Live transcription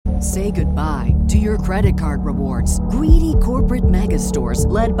Say goodbye to your credit card rewards. Greedy corporate mega stores,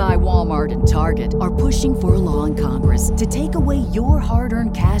 led by Walmart and Target, are pushing for a law in Congress to take away your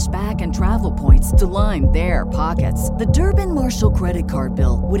hard-earned cash back and travel points to line their pockets. The Durbin-Marshall credit card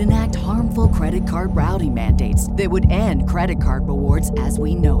bill would enact harmful credit card routing mandates that would end credit card rewards as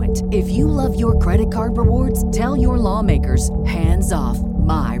we know it. If you love your credit card rewards, tell your lawmakers, hands off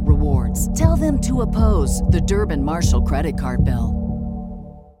my rewards. Tell them to oppose the Durbin-Marshall credit card bill.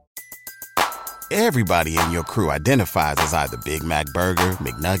 Everybody in your crew identifies as either Big Mac Burger,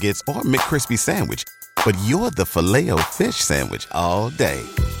 McNuggets, or McCrispy Sandwich. But you're the Filet-O-Fish Sandwich all day.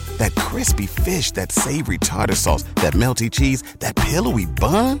 That crispy fish, that savory tartar sauce, that melty cheese, that pillowy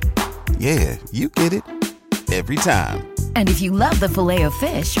bun. Yeah, you get it. Every time. And if you love the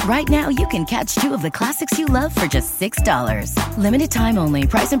Filet-O-Fish, right now you can catch two of the classics you love for just $6. Limited time only.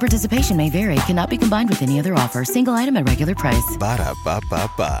 Price and participation may vary. Cannot be combined with any other offer. Single item at regular price.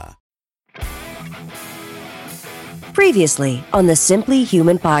 Ba-da-ba-ba-ba. Previously on the Simply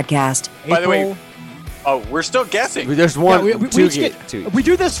Human podcast. By the way, we're still guessing. There's one. Yeah, two. We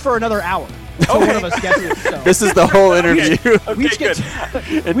do this for another hour. So one of us guesses. So. This is the whole interview. Okay, good.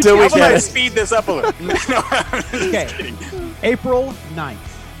 Until we How about I get speed this up a little? No, I'm just Okay. kidding. April 9th.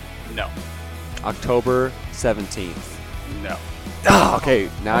 No. October 17th. No. Oh, okay,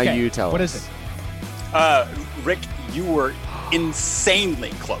 now Okay, you tell us. what is it? Rick, you were insanely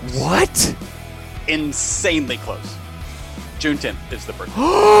close. What? Insanely close. June 10th is the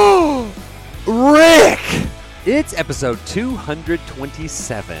birthday. Rick! It's episode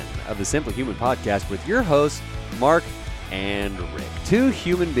 227 of the Simply Human podcast with your hosts, Mark and Rick. Two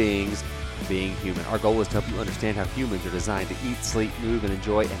human beings being human. Our goal is to help you understand how humans are designed to eat, sleep, move, and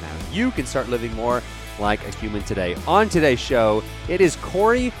enjoy, and how you can start living more like a human today. On today's show, it is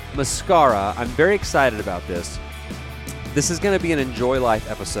Cory Muscara. I'm very excited about this. This is going to be an Enjoy Life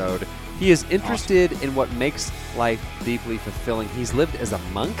episode. He is interested in what makes life deeply fulfilling. He's lived as a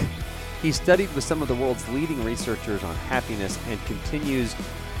monk. He studied with some of the world's leading researchers on happiness and continues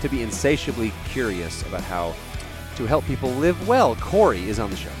to be insatiably curious about how to help people live well. Cory is on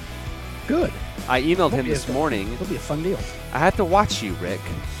the show. Good. I emailed him this morning. It'll be a fun deal. I have to watch you, Rick,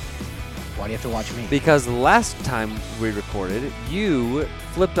 Why do you have to watch me? because last time we recorded, you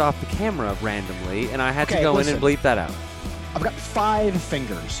flipped off the camera randomly, and I had to Okay, go in listen. and bleep that out. I've got 5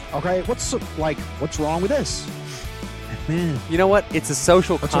 fingers. Okay, what's wrong with this? Man, You know what? It's a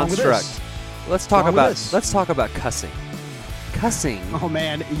social What's wrong with construct. this? Let's talk What's wrong with about this? let's talk about cussing. Cussing. oh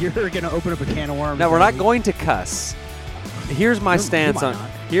man, you're gonna open up a can of worms. No, we're not baby. going to cuss. Here's my You stance might on. not.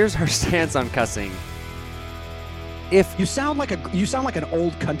 Here's her stance on cussing. If You sound like an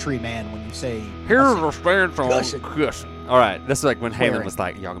old country man when you say. here's cussing. her stance on Cussing. cussing. All right, this is like when Swearing. Halen was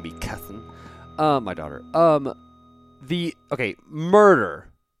like, "Y'all gonna be cussing." My daughter. Murder.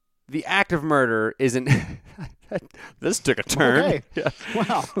 The act of murder isn't. This took a turn. Okay. Yeah.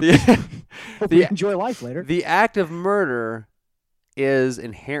 Wow. The, Hope you the, enjoy life later. the act of murder is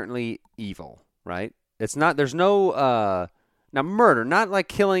inherently evil, right? It's not. There's no. Now, murder, not like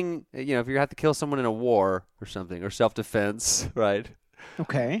killing. If you have to kill someone in a war or something, or self-defense, right?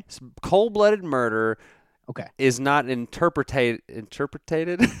 Okay. Cold-blooded murder Okay. is not interpreted.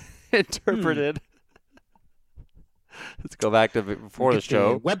 Let's go back to before the Get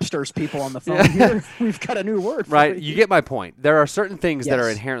show. Webster's people on the phone Yeah. here. We've got a new word for Right, it. you get my point. There are certain things that are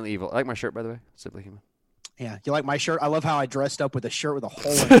Yes. inherently evil. I like my shirt, by the way. Simply Human. Yeah, you like my shirt? I love how I dressed up with a shirt with a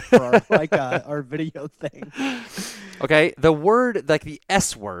hole in it for our, our video thing. Okay, the word, like the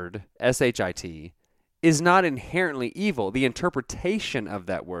S word, S-H-I-T, is not inherently evil. The interpretation of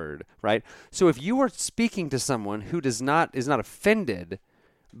that word, right? So if you are speaking to someone who is not offended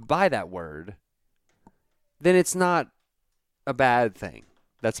by that word, then it's not a bad thing.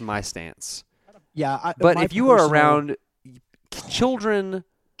 That's my stance. Yeah, But my if you are personal- around children,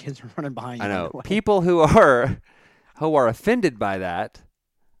 kids are running behind you. I know, anyway. people who are offended by that,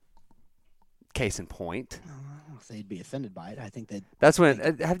 case in point. I don't know if they'd be offended by it. I think that That's when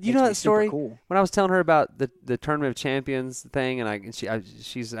have you know that story Cool. when I was telling her about the Tournament of Champions thing, and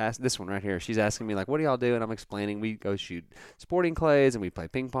she's asked this one right here. She's asking me like, "What do y'all do?" And I'm explaining we go shoot sporting clays and we play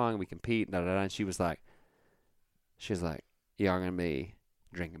ping pong and we compete. And she was like, "Y'all gonna be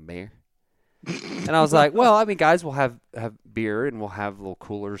drinking beer?" And I was like, "Well, I mean, guys, we'll have beer and we'll have little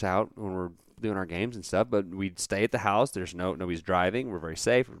coolers out when we're doing our games and stuff, but we'd stay at the house. There's nobody's driving. We're very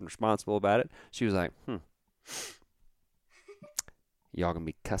safe. We're responsible about it." She was like, "Y'all gonna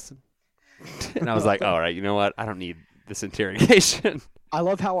be cussing?" And I was like, "All right, you know what? I don't need this interrogation." I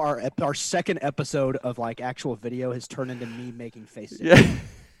love how our second episode of like actual video has turned into me making faces.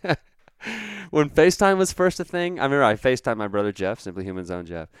 Yeah. when FaceTime was first a thing, I remember I FaceTimed my brother Jeff, Simply Human's own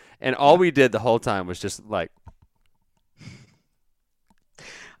Jeff, and all we did the whole time was just like.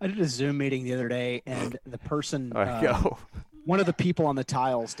 I did a Zoom meeting the other day, and the person, Go. one of the people on the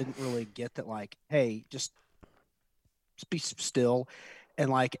tiles didn't really get that, like, hey, just be still. And,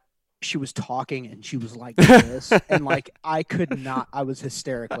 like, she was talking, and she was like this. And, like, I was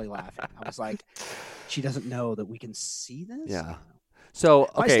hysterically laughing. I was like, she doesn't know that we can see this? Yeah. So,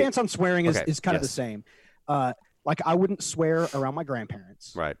 okay. My stance on swearing is kind of the yes. same. Like, I wouldn't swear around my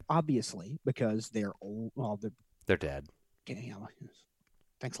grandparents. Right. Obviously, because they're old. Well, they're dead. Yeah,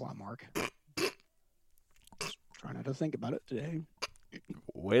 thanks a lot, Mark. Try not to think about it today.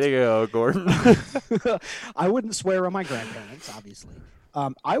 Way to go, Gordon. I wouldn't swear around my grandparents, obviously.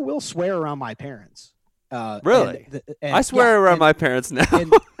 I will swear around my parents. Really? I swear around my parents now.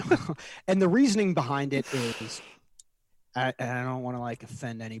 And the reasoning behind it is, I don't want to like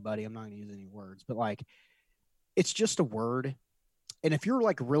offend anybody. I'm not going to use any words, but like, it's just a word. And if you're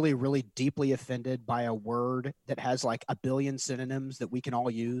like really, really deeply offended by a word that has like a billion synonyms that we can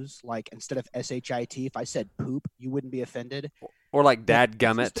all use, like instead of shit, if I said poop, you wouldn't be offended. Or like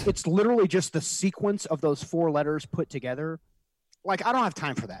dadgummit. It's literally just the sequence of those 4 letters put together. Like, I don't have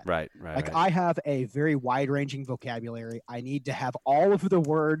time for that. Right. Like, I have a very wide-ranging vocabulary. I need to have all of the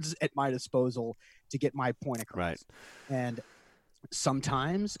words at my disposal to get my point across. Right. And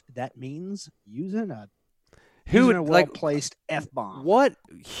sometimes that means using a Who well-placed F-bomb. What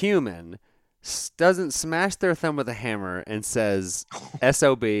human doesn't smash their thumb with a hammer and says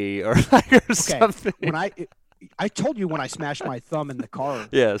SOB or something? When I told you when I smashed my thumb in the car.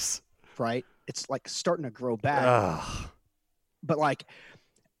 Yes. Right? It's like starting to grow back. Ugh. But like,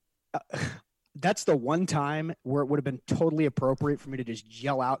 that's the one time where it would have been totally appropriate for me to just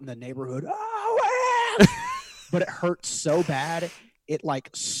yell out in the neighborhood, "Oh!" But it hurt so bad. It like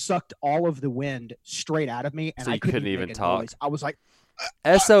sucked all of the wind straight out of me, and so I couldn't even make a talk. noise. I was like,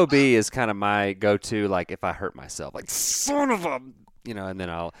 SOB is kind of my go-to. Like if I hurt myself, like son of a, and then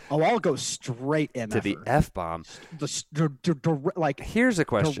I'll go straight MF to the F-bomb. Like here's a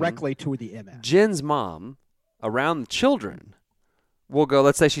question directly to the MF. Jen's mom around the children will go.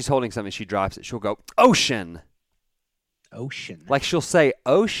 Let's say she's holding something, she drops it. She'll go ocean. Like she'll say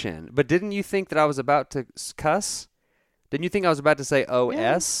ocean. But didn't you think that I was about to cuss? Didn't you think I was about to say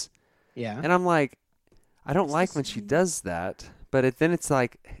OS? Yeah. And I'm like, I don't like when she does that. But then it's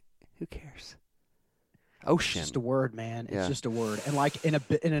like, who cares? Ocean. It's just a word, man. It's Yeah. just a word. And like in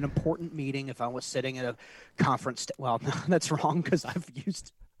an important meeting, if I was sitting at a conference, well, no, that's wrong because I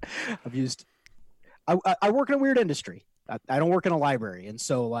work in a weird industry. I don't work in a library, and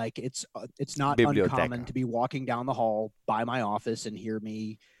so like it's not uncommon to be walking down the hall by my office and hear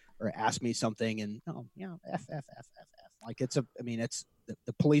me or ask me something, and F. Like it's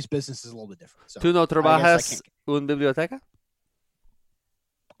the police business is a little bit different. So ¿Tú no trabajas en biblioteca?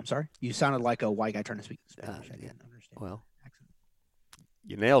 I'm sorry, you sounded like a white guy trying to speak Spanish. I didn't understand. Well,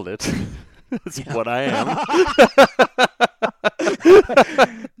 you nailed it. That's what I am.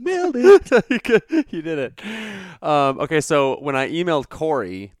 Nailed it. You did it. Okay, so when I emailed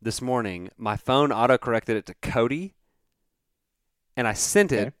Cory this morning, my phone auto-corrected it to Cody, and I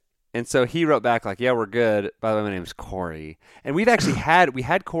sent it, and so he wrote back like, yeah, we're good. By the way, my name's Cory. And we've actually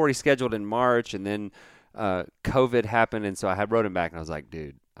had Cory scheduled in March, and then COVID happened, and so I wrote him back, and I was like,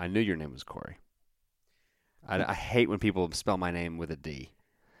 dude, I knew your name was Cory. I hate when people spell my name with a D.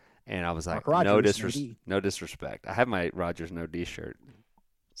 And I was like, no disrespect. I have my Rogers No D shirt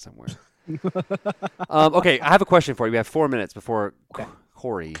somewhere. Okay, I have a question for you. We have 4 minutes before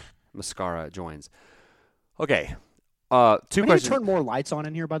Cory Muscara joins. Okay, two questions. Turn more lights on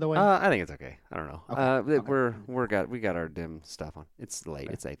in here, by the way. I think it's okay. I don't know. Okay. We got our dim stuff on. It's late.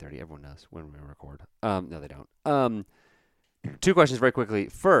 Okay. It's 8:30. Everyone knows when we record. No, they don't. 2 questions very quickly.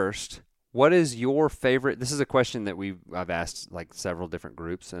 First, what is your favorite? This is a question that I've asked like several different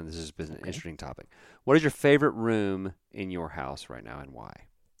groups, and this has been an interesting topic. What is your favorite room in your house right now, and why?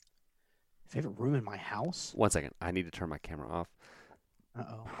 Favorite room in my house? 1 second. I need to turn my camera off.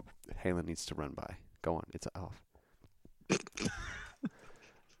 Uh-oh. Halen needs to run by. Go on. It's off.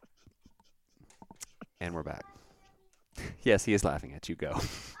 And we're back. Yes, he is laughing at you. Go.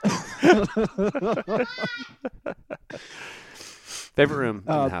 Favorite room in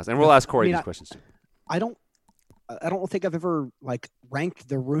the house, and we'll ask Cory these questions too. I don't think I've ever like ranked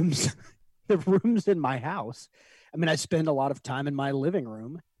the rooms, the rooms in my house. I mean, I spend a lot of time in my living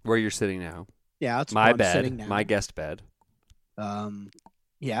room, where you're sitting now. Yeah, that's my where I'm sitting bed, now. my guest bed.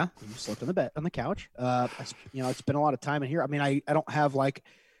 Yeah, you slept on the couch. I spend a lot of time in here. I mean, I don't have like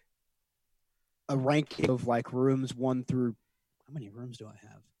a ranking of like rooms 1 through. How many rooms do I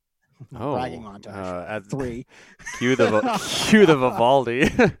have? bragging montage. 3. Cue the Vivaldi.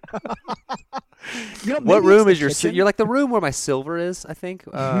 What room is your? You're like the room where my silver is. I think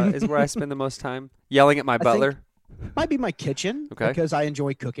is where I spend the most time yelling at my butler. Might be my kitchen because I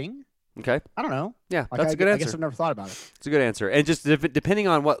enjoy cooking. Okay. I don't know. Yeah, that's a good answer. I guess I've never thought about it. It's a good answer. And just depending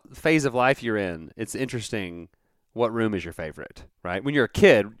on what phase of life you're in, it's interesting what room is your favorite, right? When you're a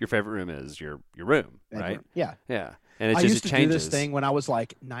kid, your favorite room is your room, right? Yeah. Yeah. And I used to changes. do this thing when I was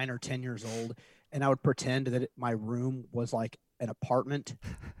like 9 or 10 years old, and I would pretend that my room was like an apartment,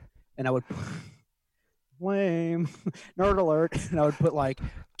 and I would lame nerd alert, and I would put like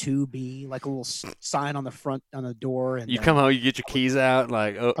 2B, like a little sign on the front on the door. And you come home, you get your keys out,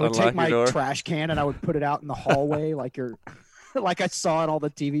 like I would take my door. trash can and I would put it out in the hallway, like like I saw in all the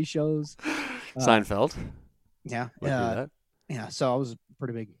TV shows. Seinfeld. Yeah. Yeah. So I was a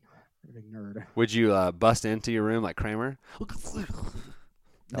pretty big nerd. Would you bust into your room like Kramer?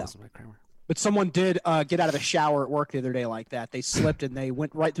 No. Kramer. But someone did get out of the shower at work the other day like that. They slipped and they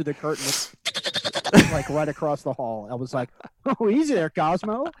went right through the curtain, like right across the hall. I was like, "Oh, easy there,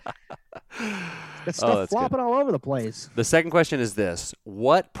 Cosmo." That stuff flopping all over the place. The second question is this: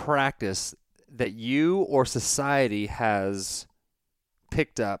 what practice that you or society has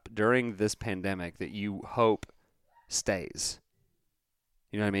picked up during this pandemic that you hope stays?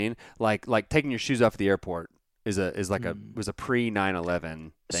 You know what I mean? Like taking your shoes off at the airport was a pre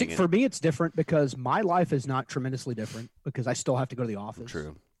 9/11 thing. See, for me, it's different because my life is not tremendously different because I still have to go to the office.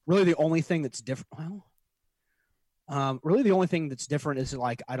 True. Really, the only thing that's different. Really, the only thing that's different is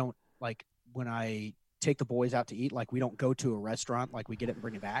like I don't like when I take the boys out to eat. Like we don't go to a restaurant. Like we get it and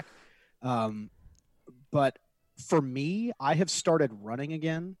bring it back. But for me, I have started running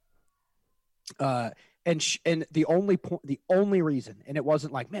again. And the only reason, and it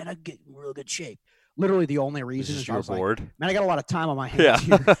wasn't like, man, I get in real good shape. Literally, the only reason is I was bored. Like, man, I got a lot of time on my hands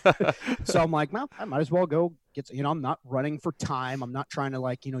here. So I'm like, well, I might as well go get. I'm not running for time. I'm not trying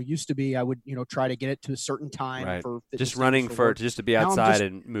to used to be. I would try to get it to a certain time for just running just to be outside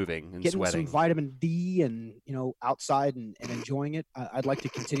and moving and getting sweating. Some vitamin D and outside and enjoying it. I'd like to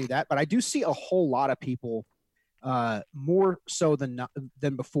continue that, but I do see a whole lot of people. More so than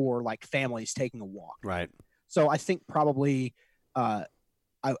before, like families taking a walk. Right. So I think probably, I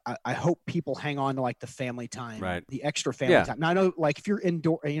hope people hang on to like the family time, right? The extra family time. Now I know, like if you're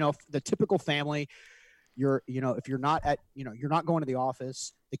indoor, the typical family, if you're not you're not going to the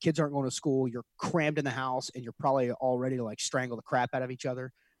office, the kids aren't going to school, you're crammed in the house, and you're probably all ready to like strangle the crap out of each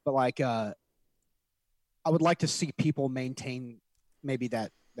other. But like, I would like to see people maintain maybe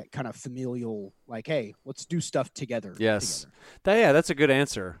that kind of familial, like, hey, let's do stuff together. Yes. That's a good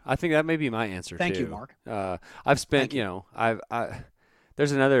answer. I think that may be my answer Thank too. you, Mark. I've spent,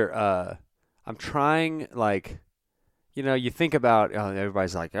 there's another, I'm trying, like, you think about,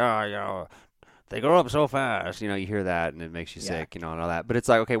 everybody's like, they grow up so fast, you hear that and it makes you sick, and all that. But it's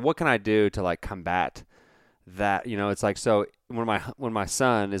like, okay, what can I do to like combat that? It's like, so when my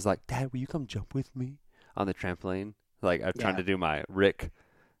son is like, Dad, will you come jump with me on the trampoline? Like I'm trying to do my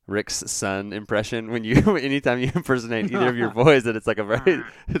Rick's son impression anytime you impersonate either of your boys, that it's like a very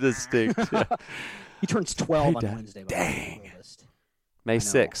distinct. Yeah. He turns 12 on Wednesday. Dang. May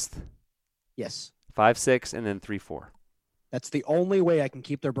 6th. Yes. 5, 6, and then 3, 4. That's the only way I can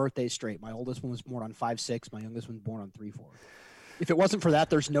keep their birthdays straight. My oldest one was born on 5, 6. My youngest one was born on 3, 4. If it wasn't for that,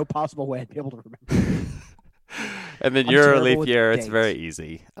 there's no possible way I'd be able to remember. And then your leap year, it's very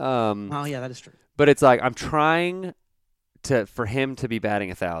easy. Oh yeah, that is true. But it's like I'm trying for him to be batting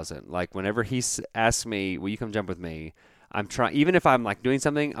 1,000. Like whenever he asks me, "Will you come jump with me?" I'm trying. Even if I'm like doing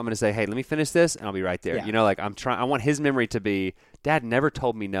something, I'm gonna say, "Hey, let me finish this," and I'll be right there. Yeah. Like I'm trying. I want his memory to be, "Dad never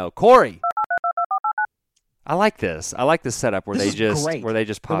told me no." Cory. I like this. I like this setup where they just pop in.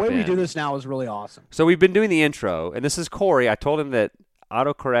 The way we do this now is really awesome. So we've been doing the intro, and this is Cory. I told him that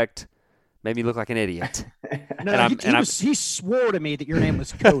autocorrect made me look like an idiot. He swore to me that your name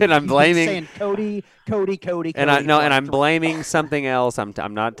was Cody. And I'm blaming saying Cody. And I'm blaming something else. I'm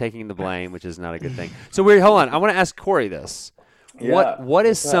not taking the blame, which is not a good thing. So hold on. I want to ask Cory this. Yeah, what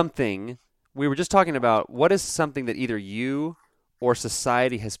is something we were just talking about? What is something that either you or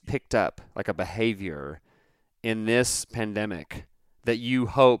society has picked up, like a behavior in this pandemic, that you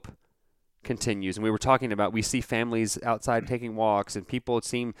hope continues? And we were talking about, we see families outside taking walks, and people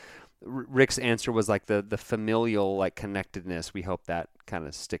seem. Rick's answer was like the familial like connectedness. We hope that kind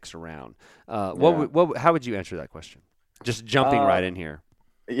of sticks around. How would you answer that question? Just jumping right in here.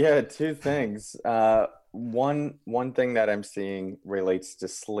 Yeah, two things. One thing that I'm seeing relates to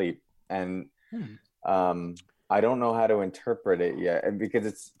sleep, and I don't know how to interpret it yet,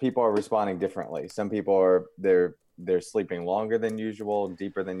 because people are responding differently. Some people they're they're sleeping longer than usual,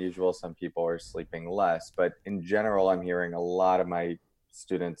 deeper than usual. Some people are sleeping less, but in general, I'm hearing a lot of my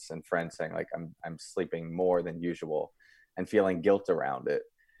students and friends saying like I'm sleeping more than usual and feeling guilt around it.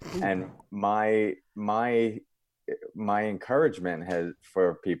 And my encouragement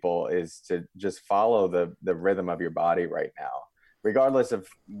for people is to just follow the rhythm of your body right now, regardless of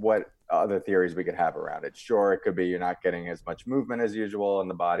what other theories we could have around it. Sure, it could be you're not getting as much movement as usual and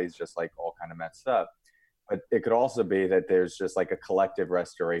the body's just like all kind of messed up. But it could also be that there's just like a collective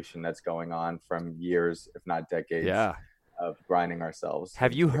restoration that's going on from years, if not decades, of grinding ourselves.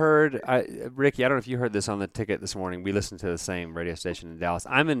 Have you heard, Ricky, I don't know if you heard this on the ticket this morning. We listened to the same radio station in Dallas.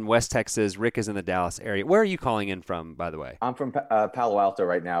 I'm in West Texas. Rick is in the Dallas area. Where are you calling in from, by the way? I'm from Palo Alto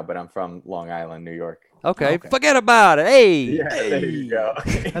right now, but I'm from Long Island, New York. Okay. Forget about it. Hey. Yeah, there you go.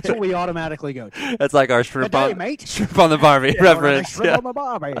 That's what we automatically go to. That's like our shrimp on the Barbie reference. Shrimp on the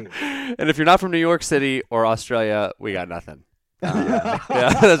Barbie. And if you're not from New York City or Australia, we got nothing.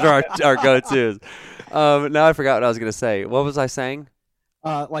 Those are our go-tos. Now I forgot what I was going to say. What was I saying?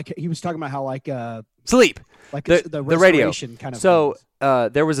 Like he was talking about how sleep, like the radio kind of. So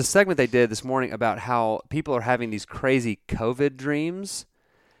there was a segment they did this morning about how people are having these crazy COVID dreams.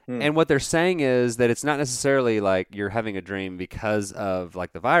 And what they're saying is that it's not necessarily like you're having a dream because of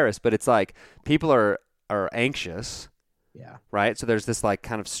like the virus, but it's like people are anxious. Yeah. Right. So there's this like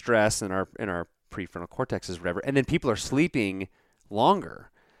kind of stress in our prefrontal cortexes, whatever, and then people are sleeping longer,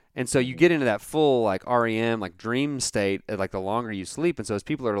 and so you get into that full like REM like dream state like the longer you sleep, and so as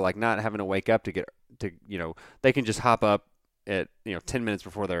people are like not having to wake up to get to they can just hop up at 10 minutes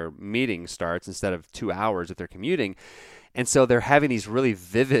before their meeting starts instead of 2 hours if they're commuting. And so they're having these really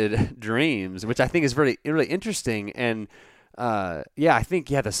vivid dreams, which I think is really, really interesting. And I think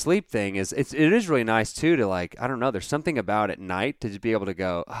the sleep thing it is really nice too to like, I don't know, there's something about at night to just be able to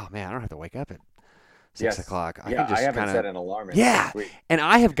go, oh man, I don't have to wake up at 6 o'clock. I haven't set an alarm. And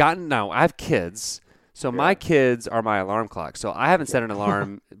I have kids, so my kids are my alarm clock. So I haven't set an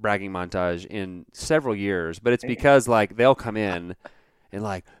alarm bragging montage in several years, but it's because like they'll come in and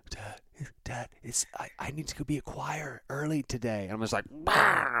like, Dad, I need to go be a choir early today. And I'm just like,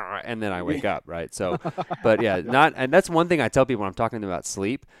 bah! And then I wake up, right? So, but and that's one thing I tell people when I'm talking about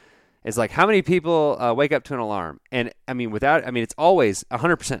sleep is like, how many people wake up to an alarm? And I mean, it's always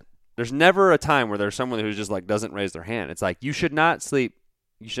 100%. There's never a time where there's someone who just like doesn't raise their hand. It's like, you should not sleep.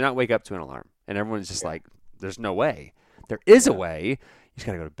 You should not wake up to an alarm. And everyone's just like, there's no way. There is a way. You just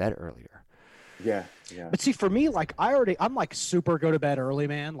got to go to bed earlier. Yeah. But see, for me, like I'm like super go to bed early,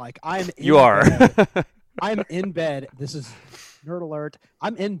 man. Like I'm in bed. This is nerd alert.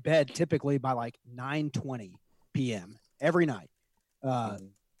 I'm in bed typically by like 9:20 p.m. every night. What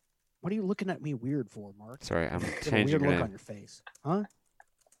are you looking at me weird for, Mark? Sorry, I'm changing your name. Weird look on your face, huh?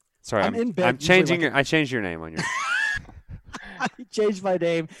 Sorry, I'm in bed. I'm changing I changed your name on your. I changed my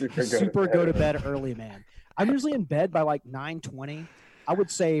name. Super go to bed early, man. I'm usually in bed by like 9:20. I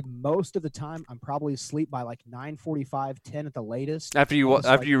would say most of the time I'm probably asleep by like 9:45, 10 at the latest. After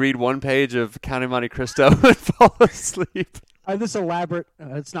you read one page of Count of Monte Cristo and fall asleep. This elaborate,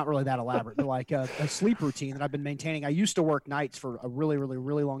 it's not really that elaborate, but like a sleep routine that I've been maintaining. I used to work nights for a really, really,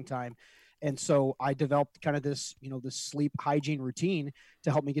 really long time. And so I developed kind of this, this sleep hygiene routine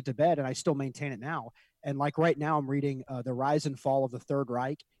to help me get to bed. And I still maintain it now. And like right now I'm reading The Rise and Fall of the Third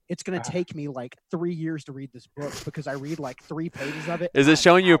Reich. It's going to take me like 3 years to read this book because I read like 3 pages of it. Is it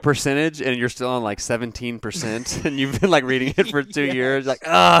showing you a percentage and you're still on like 17% and you've been like reading it for 2 years? Like,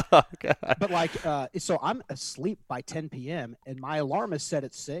 oh, God. But like, so I'm asleep by 10 p.m. and my alarm is set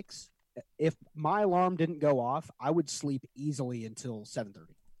at 6. If my alarm didn't go off, I would sleep easily until 7:30.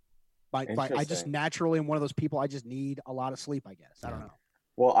 I just naturally am one of those people. I just need a lot of sleep, I guess. I don't know.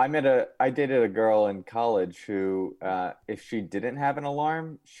 Well, I dated a girl in college who, if she didn't have an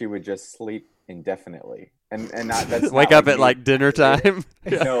alarm, she would just sleep indefinitely, and not that's wake up at like dinner time.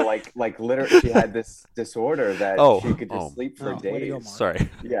 No, like literally, she had this disorder that she could just sleep for days. Sorry.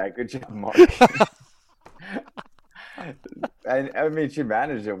 Yeah, good job, Mark. I mean, she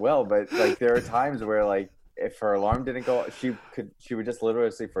managed it well, but like there are times where like if her alarm didn't go, she would just literally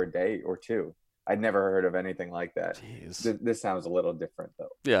sleep for a day or two. I'd never heard of anything like that. This sounds a little different,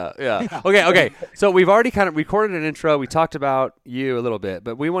 though. Yeah. Okay. So we've already kind of recorded an intro. We talked about you a little bit,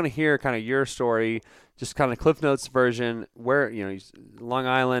 but we want to hear kind of your story, just kind of Cliff Notes version. Where Long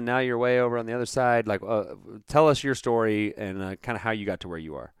Island. Now you're way over on the other side. Like, tell us your story and kind of how you got to where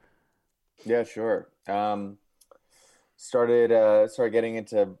you are. Yeah, sure. Started getting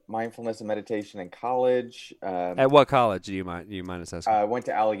into mindfulness and meditation in college. At what college do you mind us asking? I went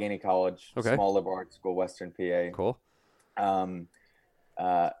to Allegheny College, okay. Small liberal arts school, Western PA. Cool.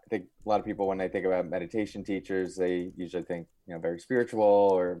 I think a lot of people, when they think about meditation teachers, they usually think, very spiritual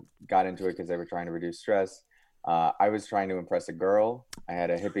or got into it because they were trying to reduce stress. I was trying to impress a girl. I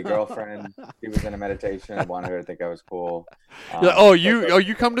had a hippie girlfriend. She was into meditation. I wanted her to think I was cool. You're like,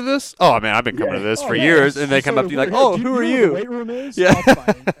 you come to this? Oh man, I've been coming to this for years. And they come up to you like, oh, who are you? The weight room is? Yeah. I'll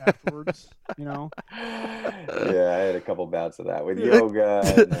fight afterwards. Yeah, I had a couple bouts of that with yoga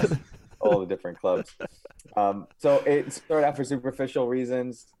and all the different clubs. So it started out for superficial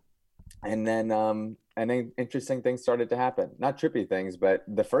reasons, and then interesting things started to happen. Not trippy things, but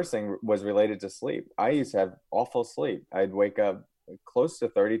the first thing was related to sleep. I used to have awful sleep. I'd wake up close to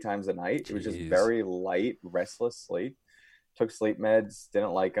 30 times a night. It was just very light, restless sleep. Took sleep meds,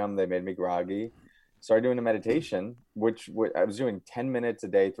 didn't like them. They made me groggy. Started doing a meditation, which I was doing 10 minutes a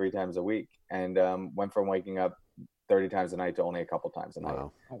day, 3 times a week, and went from waking up 30 times a night to only a couple times a night.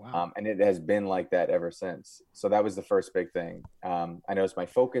 Wow. Oh, wow. And it has been like that ever since. So that was the first big thing. I noticed my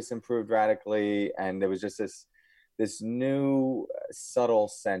focus improved radically, and there was just this new subtle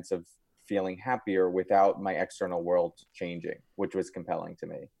sense of feeling happier without my external world changing, which was compelling to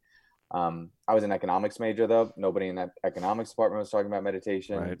me. I was an economics major, though. Nobody in that economics department was talking about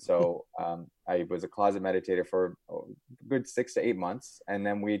meditation. Right. So I was a closet meditator for a good 6 to 8 months. And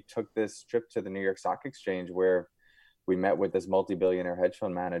then we took this trip to the New York Stock Exchange, where we met with this multi-billionaire hedge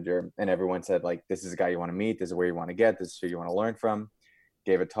fund manager, and everyone said, like, this is a guy you want to meet. This is where you want to get. This is who you want to learn from.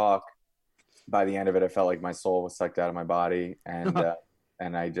 Gave a talk. By the end of it, I felt like my soul was sucked out of my body. And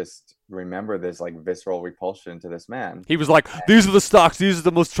I just remember this like visceral repulsion to this man. He was like, these are the stocks. These are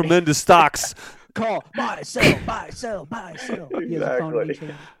the most tremendous stocks. Call, buy, sell, buy, sell, buy, sell. Exactly.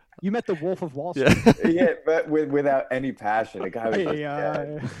 You met the Wolf of Wall Street. Yeah, but without any passion. The guy was like,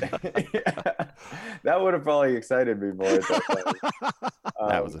 that would have probably excited me more at that time.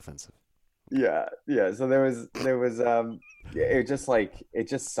 That was offensive. Yeah. So there was it just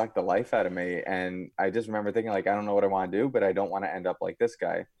sucked the life out of me. And I just remember thinking, like, I don't know what I want to do, but I don't want to end up like this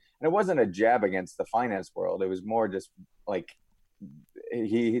guy. And it wasn't a jab against the finance world. It was more just like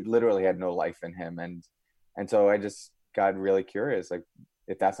he literally had no life in him. And so I just got really curious, like,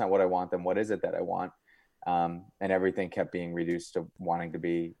 if that's not what I want, then what is it that I want? And everything kept being reduced to wanting to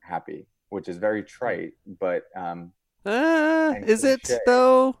be happy, which is very trite, but is it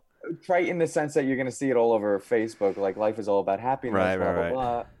though? Trite in the sense that you're going to see it all over Facebook, like life is all about happiness, right, blah, right,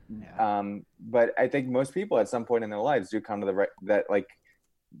 blah, right. blah. Yeah. But I think most people at some point in their lives do come to that like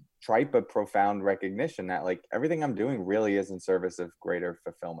trite but profound recognition that like everything I'm doing really is in service of greater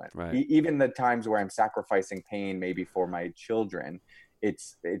fulfillment. Right. Even the times where I'm sacrificing pain, maybe for my children,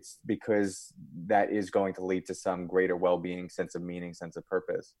 it's because that is going to lead to some greater well-being, sense of meaning, sense of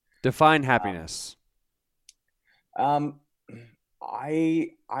purpose. Define happiness. I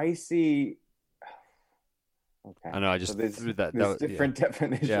see. Okay. I know. I just threw that. There's different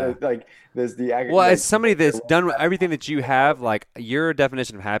definitions. Yeah. Like there's the. Well, like, as somebody that's done everything that you have, like your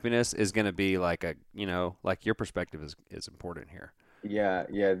definition of happiness is going to be like like your perspective is important here.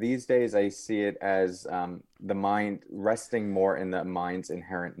 Yeah. These days, I see it as the mind resting more in the mind's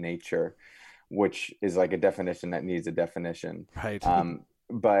inherent nature, which is like a definition that needs a definition. Right.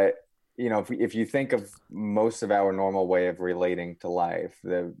 But if you think of most of our normal way of relating to life,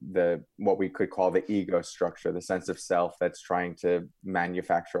 the what we could call the ego structure, the sense of self that's trying to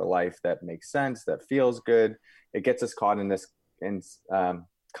manufacture a life that makes sense, that feels good, it gets us caught in this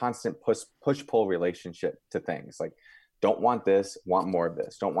constant push-pull relationship to things. Like, don't want this, want more of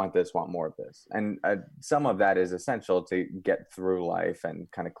this. Don't want this, want more of this. And some of that is essential to get through life and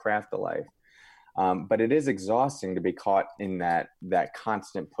kind of craft the life. But it is exhausting to be caught in that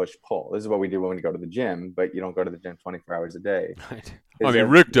constant push-pull. This is what we do when we go to the gym, but you don't go to the gym 24 hours a day. Right. I mean,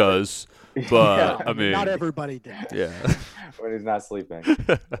 Rick does, but I mean, not everybody does. Yeah. When he's not sleeping.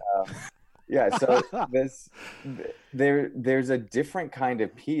 So there's a different kind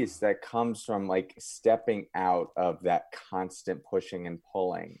of peace that comes from like stepping out of that constant pushing and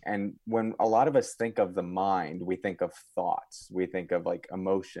pulling. And when a lot of us think of the mind, we think of thoughts, we think of like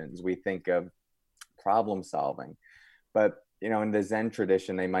emotions, we think of problem solving. But in the Zen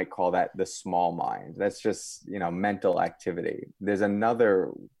tradition, they might call that the small mind. That's just mental activity. There's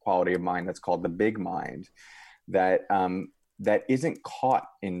another quality of mind that's called the big mind that isn't caught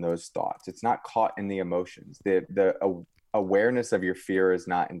in those thoughts. It's not caught in the emotions. The awareness of your fear is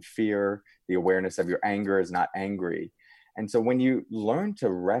not in fear. The awareness of your anger is not angry. And so when you learn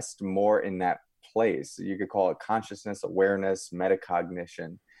to rest more in that place, you could call it consciousness, awareness,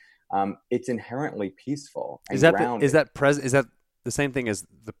 metacognition. It's inherently peaceful. And is that present? Is that the same thing as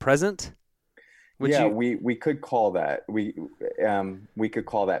the present? We could call that we could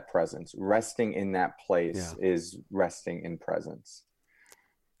call that presence. Resting in that place is resting in presence.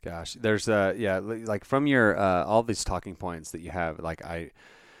 Gosh, there's like from your all these talking points that you have, like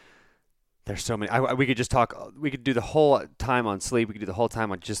there's so many. We could just talk. We could do the whole time on sleep. We could do the whole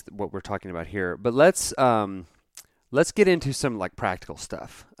time on just what we're talking about here. But let's get into some like practical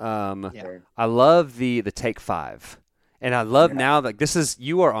stuff. I love the Take 5, and I love now that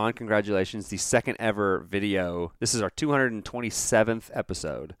you are on. Congratulations, the second ever video. This is our 227th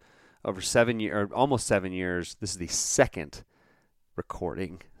episode over 7 years, or almost 7 years. This is the second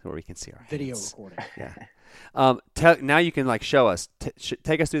recording where we can see our video hands. recording. Yeah. Now you can like show us.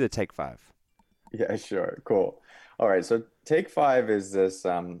 Take us through the Take 5. Yeah, sure. Cool. All right. So Take 5 is this.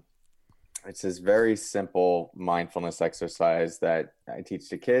 It's this very simple mindfulness exercise that I teach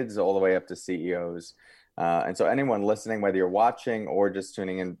to kids all the way up to CEOs. And so anyone listening, whether you're watching or just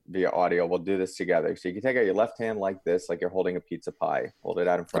tuning in via audio, we'll do this together. So you can take out your left hand like this, like you're holding a pizza pie. Hold it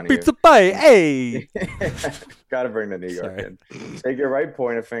out in front of you. Pizza pie, hey! Got to bring the New York in. Take your right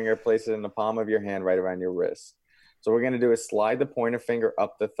pointer finger, place it in the palm of your hand right around your wrist. So what we're going to do is slide the pointer finger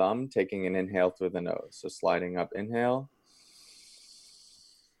up the thumb, taking an inhale through the nose. So sliding up, inhale.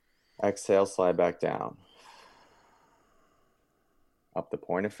 Exhale, slide back down. Up the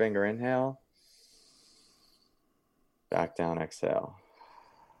pointer finger, inhale. Back down, exhale.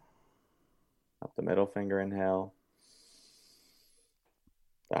 Up the middle finger, inhale.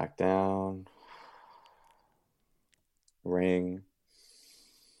 Back down. Ring.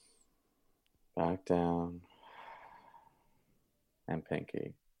 Back down. And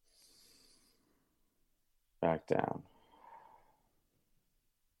pinky. Back down.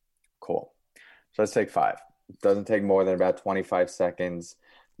 Cool. So let's take 5. It doesn't take more than about 25 seconds.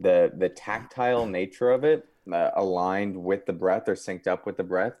 The tactile nature of it, aligned with the breath or synced up with the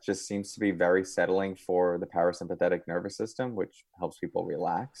breath, just seems to be very settling for the parasympathetic nervous system, which helps people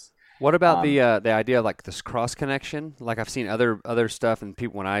relax. What about the idea of like this cross connection? Like I've seen other stuff, and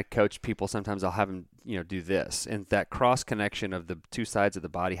people when I coach people, sometimes I'll have them do this, and that cross connection of the two sides of the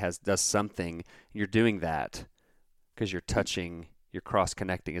body does something. You're doing that because you're touching, you're cross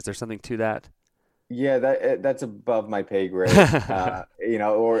connecting. Is there something to that? Yeah, that's above my pay grade,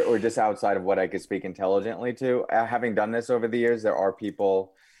 or just outside of what I could speak intelligently to. Having done this over the years, there are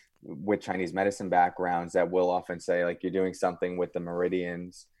people with Chinese medicine backgrounds that will often say like you're doing something with the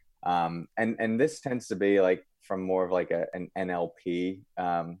meridians. And this tends to be like from more of like an NLP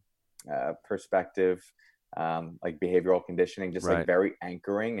perspective, like behavioral conditioning, just like very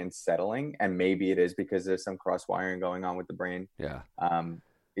anchoring and settling. And maybe it is because there's some cross wiring going on with the brain. Yeah.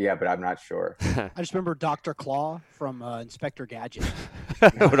 Yeah, but I'm not sure. I just remember Dr. Claw from Inspector Gadget.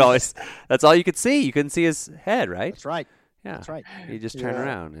 That's all you could see. You couldn't see his head, right? That's right. Yeah, that's right. He just turned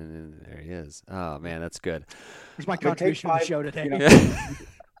around and there he is. Oh man, that's good. Here's my contribution to the show today.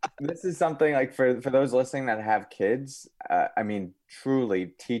 This is something like for those listening that have kids, I mean,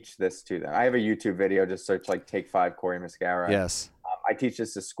 truly teach this to them. I have a YouTube video, just search like Take 5 Cory Muscara. Yes. I teach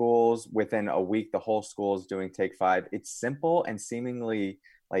this to schools. Within a week, the whole school is doing Take 5. It's simple and seemingly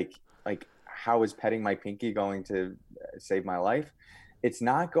like how is petting my pinky going to save my life? It's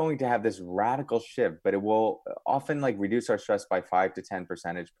not going to have this radical shift, but it will often like reduce our stress by 5 to 10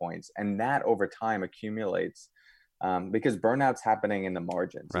 percentage points. And that over time accumulates because burnout's happening in the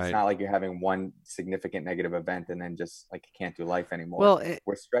margins. Right. It's not like you're having one significant negative event and then just like you can't do life anymore. Well,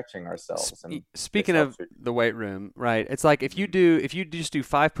 we're stretching ourselves. And speaking of the weight room, right? It's like if you just do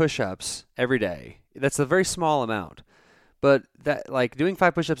 5 push-ups every day, that's a very small amount. But that like doing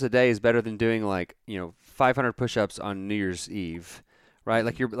 5 push-ups a day is better than doing 500 push-ups on New Year's Eve, right?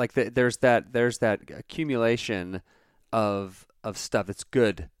 Like you're like there's that accumulation of stuff that's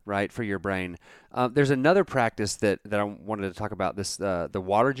good, right, for your brain. There's another practice that I wanted to talk about, this the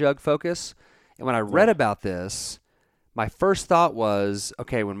water jug focus. And when I read about this, my first thought was,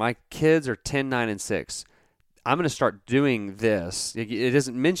 okay, when my kids are 10, 9, and 6, I'm going to start doing this. It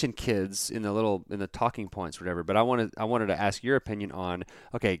doesn't mention kids in the talking points or whatever, but I wanted to ask your opinion on,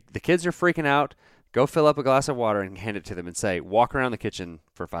 okay, the kids are freaking out. Go fill up a glass of water and hand it to them and say, walk around the kitchen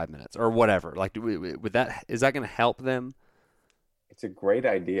for 5 minutes or whatever. Like, is that going to help them? It's a great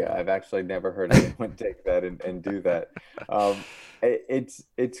idea. I've actually never heard anyone take that and do that.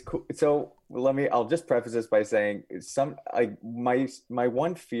 It's cool. So I'll just preface this by saying my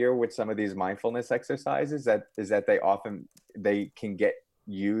one fear with some of these mindfulness exercises is that they can get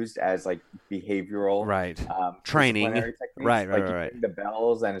used as like behavioral training, techniques. Right. Ring the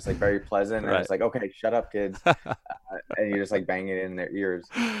bells and it's like very pleasant and it's like, okay, shut up, kids, and you're just like banging it in their ears.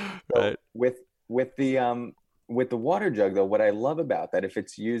 So with the water jug, though, what I love about that, if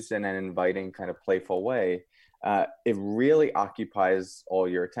it's used in an inviting kind of playful way, it really occupies all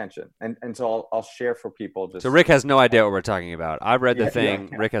your attention. And so I'll share for people just. So Rick has no idea what we're talking about. I read the thing.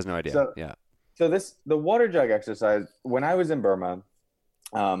 Yeah. Rick has no idea. So, yeah. So the water jug exercise, when I was in Burma,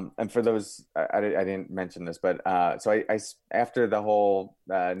 and for those, I didn't mention this, but so I after the whole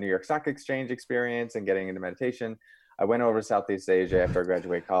New York Stock Exchange experience and getting into meditation, I went over to Southeast Asia after I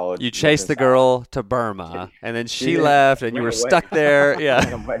graduated college. You chased the girl to Burma, and then she left, and you were stuck there. Yeah.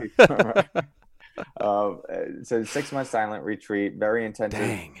 So 6 months silent retreat, very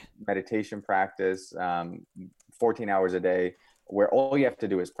intensive meditation practice, 14 hours a day, where all you have to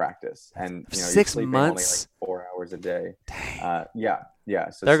do is practice. And 6 months, only like 4 hours a day. Yeah.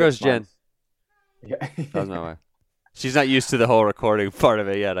 So there goes Jen. Yeah, that was my wife. She's not used to the whole recording part of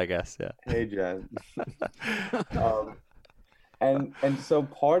it yet, I guess. Yeah. Hey, Jen. And so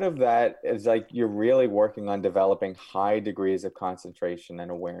part of that is like you're really working on developing high degrees of concentration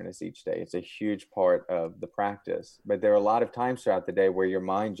and awareness each day. It's a huge part of the practice. But there are a lot of times throughout the day where your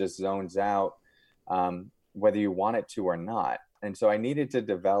mind just zones out, whether you want it to or not. And so I needed to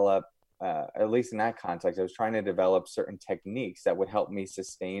develop, at least in that context, I was trying to develop certain techniques that would help me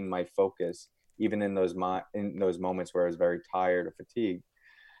sustain my focus, even in those moments where I was very tired or fatigued.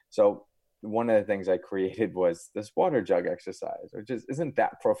 So one of the things I created was this water jug exercise, which isn't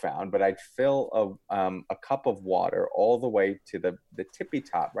that profound, but I'd fill a cup of water all the way to the tippy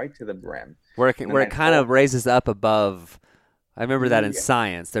top, right to the brim. Where it kind of raises up above. I remember that in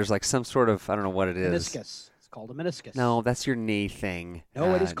science. There's like some sort of, I don't know what it is. Meniscus. It's called a meniscus. No, that's your knee thing.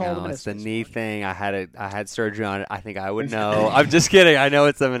 No, it is called a meniscus. It's the knee thing. I had surgery on it. I think I would know. I'm just kidding. I know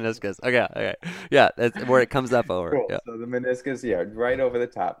it's a meniscus. Okay. Yeah, that's where it comes up over. Cool. Yeah. So the meniscus, right over the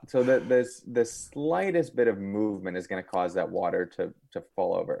top. So the slightest bit of movement is going to cause that water to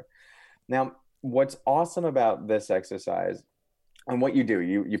fall over. Now, what's awesome about this exercise, and what you do,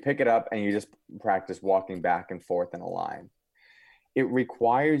 you pick it up and you just practice walking back and forth in a line. It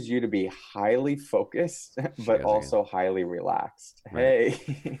requires you to be highly focused, but also highly relaxed. Right.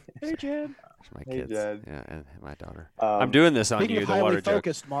 Hey, Jen. My Hey, kids. Jen. Yeah, and my daughter. I'm doing this on Speaking you, of the water highly jug.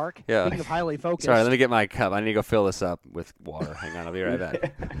 focused, Mark. Yeah. Speaking of highly focused. Sorry, let me get my cup. I need to go fill this up with water. Hang on, I'll be right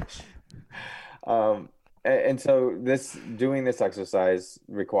back. And so doing this exercise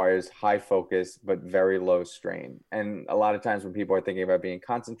requires high focus, but very low strain. And a lot of times when people are thinking about being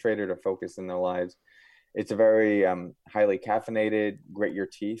concentrated or focused in their lives, it's a very highly caffeinated, grit your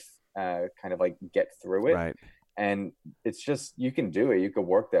teeth, kind of like get through it. Right. And it's just, you can do it. You could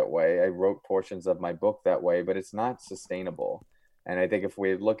work that way. I wrote portions of my book that way, but it's not sustainable. And I think if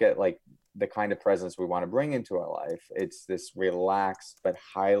we look at like the kind of presence we want to bring into our life, it's this relaxed but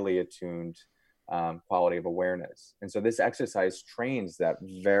highly attuned quality of awareness. And so this exercise trains that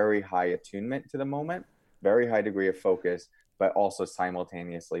very high attunement to the moment, very high degree of focus, but also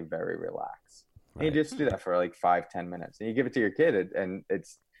simultaneously very relaxed. Right. And you just do that for like 5-10 minutes, and you give it to your kid, and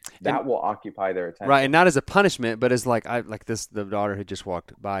will occupy their attention. Right, and not as a punishment, but as the daughter who just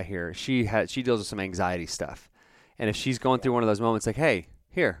walked by here. She deals with some anxiety stuff, and if she's going through one of those moments, like, hey,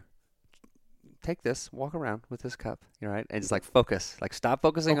 here, take this, walk around with this cup, right, and just like focus, like stop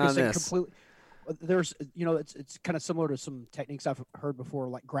focusing on this. Completely. There's, it's kind of similar to some techniques I've heard before,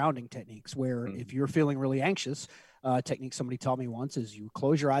 like grounding techniques, where if you're feeling really anxious, technique somebody taught me once is you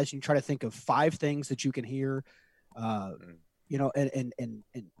close your eyes and you try to think of 5 things that you can hear, and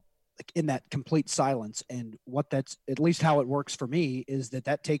like in that complete silence. And what that's, at least how it works for me, is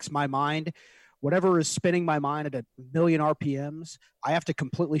that takes my mind, whatever is spinning my mind at 1,000,000 RPMs, I have to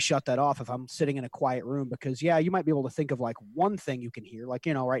completely shut that off if I'm sitting in a quiet room, because you might be able to think of like one thing you can hear, like,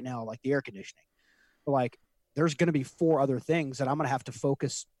 right now, like the air conditioning, but like there's going to be 4 other things that I'm going to have to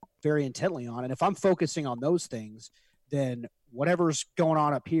focus very intently on. And if I'm focusing on those things, then whatever's going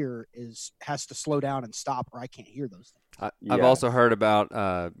on up here has to slow down and stop, or I can't hear those things. I've also heard about,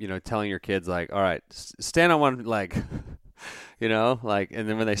 telling your kids, like, all right, stand on one leg, and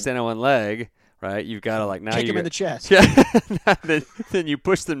then when they stand on one leg, right, you've got to like, now kick them in the chest. Yeah. then you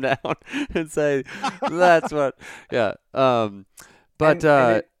push them down and say, that's what, yeah.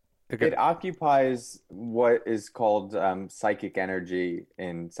 It occupies what is called psychic energy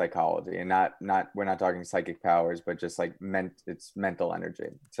in psychology, and we're not talking psychic powers, but just like it's mental energy.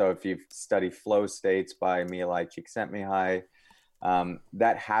 So if you study flow states by Mihaly Csikszentmihalyi,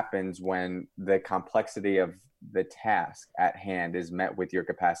 that happens when the complexity of the task at hand is met with your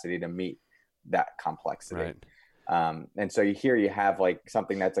capacity to meet that complexity. Right. And so you have like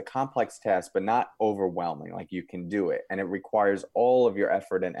something that's a complex task, but not overwhelming, like you can do it. And it requires all of your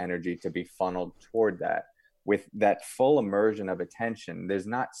effort and energy to be funneled toward that. With that full immersion of attention, there's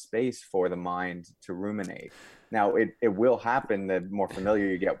not space for the mind to ruminate. Now, it will happen the more familiar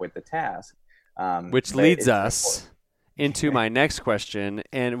you get with the task. Which leads us into my next question.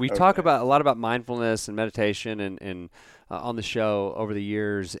 And we talk a lot about mindfulness and meditation and on the show over the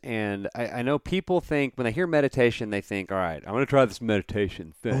years. And I know people think when they hear meditation, they think, all right, I'm going to try this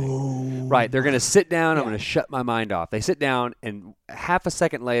meditation thing. Right. They're going to sit down. I'm going to shut my mind off. They sit down and half a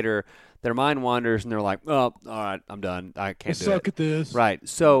second later, their mind wanders and they're like, oh, all right, I'm done. I can't do it. Suck at this. Right.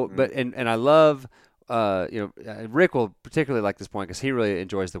 So, but, and I love, Rick will particularly like this point because he really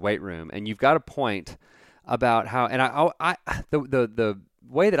enjoys the weight room. And you've got a point about how, and the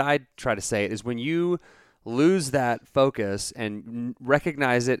way that I try to say it is when you lose that focus and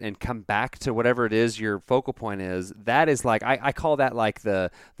recognize it and come back to whatever it is your focal point is, that is like, I call that like the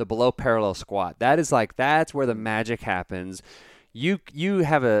below parallel squat. That is like, that's where the magic happens. You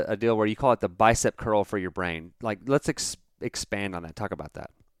have a deal where you call it the bicep curl for your brain. Like, let's expand on that. Talk about that.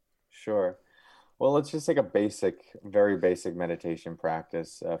 Sure. Well, let's just take a very basic meditation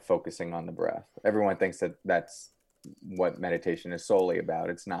practice, focusing on the breath. Everyone thinks that that's what meditation is solely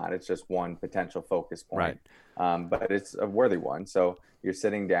about. It's not. It's just one potential focus point. Right. But it's a worthy one. So you're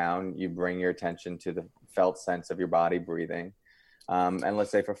sitting down, you bring your attention to the felt sense of your body breathing. And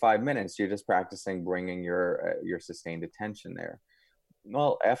let's say for 5 minutes, you're just practicing bringing your sustained attention there.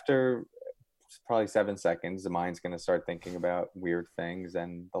 Well, after probably 7 seconds, the mind's going to start thinking about weird things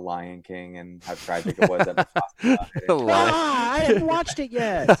and the Lion King and how tragic it was that I haven't watched it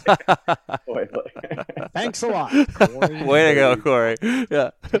yet. Thanks a lot, Cory. Way to go, Cory. Yeah.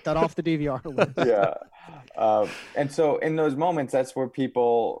 Get that off the DVR list. Yeah. And so in those moments, that's where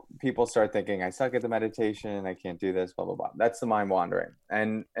people start thinking, I suck at the meditation, I can't do this, blah, blah, blah. That's the mind wandering.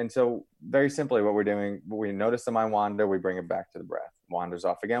 And so very simply what we're doing, we notice the mind wander, we bring it back to the breath. Wanders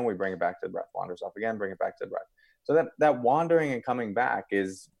off again, we bring it back to the breath. Wanders off again, bring it back to the breath. So that wandering and coming back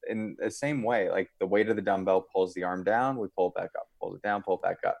is in the same way, like the weight of the dumbbell pulls the arm down, we pull it back up, pull it down, pull it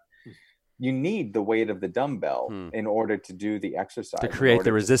back up. You need the weight of the dumbbell in order to do the exercise. To create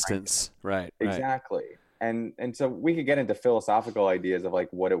the resistance. Right. Exactly. And so we could get into philosophical ideas of like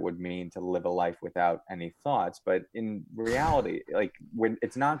what it would mean to live a life without any thoughts. But in reality, like when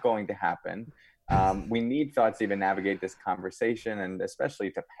it's not going to happen. We need thoughts to even navigate this conversation, and especially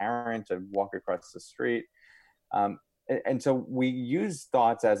to parent, to walk across the street. And so we use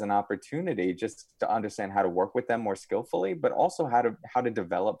thoughts as an opportunity just to understand how to work with them more skillfully, but also how to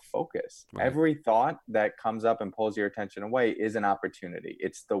develop focus. Right. Every thought that comes up and pulls your attention away is an opportunity.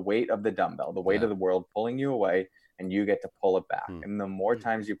 It's the weight of the dumbbell, the weight of the world pulling you away, and you get to pull it back. And the more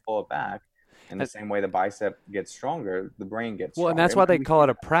times you pull it back, in the same way the bicep gets stronger, the brain gets stronger. Well, and that's why they call it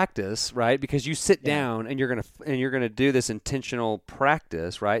a practice, right? Because you sit down and you're gonna do this intentional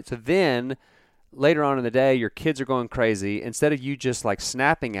practice, right? So then later on in the day, your kids are going crazy. Instead of you just like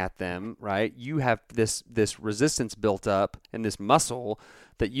snapping at them, right? You have this resistance built up and this muscle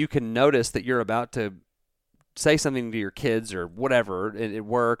that you can notice that you're about to say something to your kids or whatever at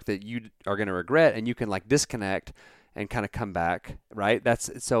work that you are going to regret, and you can like disconnect and kind of come back, right?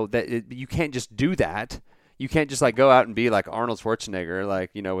 That's so that you can't just do that. You can't just like go out and be like Arnold Schwarzenegger, like,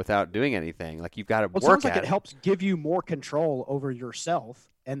 you know, without doing anything. Like you've got to work at it. It sounds like it helps give you more control over yourself,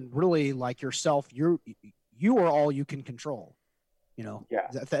 and really like yourself, you are all you can control. You know,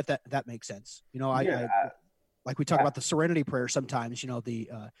 that makes sense. You know, I like we talk about the serenity prayer sometimes, you know, the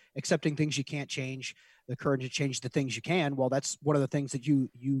accepting things you can't change, the courage to change the things you can. Well, that's one of the things that you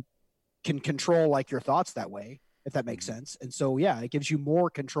can control, like your thoughts that way, if that makes sense. And so, it gives you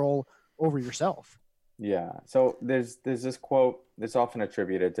more control over yourself. Yeah. So there's this quote that's often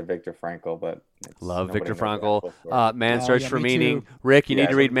attributed to Viktor Frankl, but love Viktor Frankl. Man's Search for Meaning. Too. Rick, you need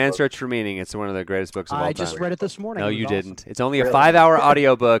to read Man's Search for Meaning. It's one of the greatest books of all time. I just read it this morning. No, you didn't. It's only a 5-hour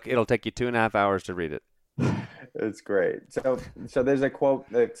audiobook. It'll take you 2.5 hours to read it. It's great. So there's a quote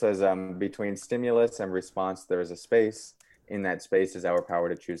that says, between stimulus and response, there is a space. In that space is our power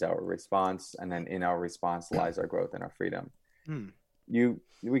to choose our response. And then in our response lies our growth and our freedom.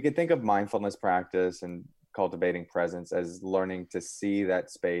 We could think of mindfulness practice and cultivating presence as learning to see that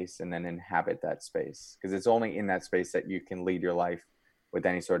space and then inhabit that space. Because it's only in that space that you can lead your life with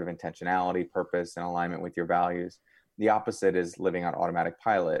any sort of intentionality, purpose, and alignment with your values. The opposite is living on automatic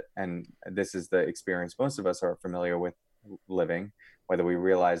pilot. And this is the experience most of us are familiar with living, whether we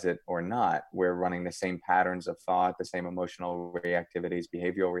realize it or not. We're running the same patterns of thought, the same emotional reactivities,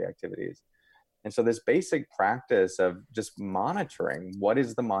 behavioral reactivities. And so this basic practice of just monitoring what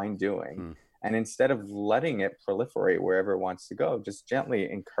is the mind doing, and instead of letting it proliferate wherever it wants to go, just gently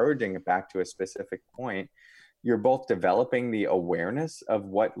encouraging it back to a specific point, you're both developing the awareness of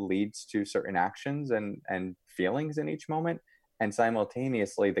what leads to certain actions and feelings in each moment, and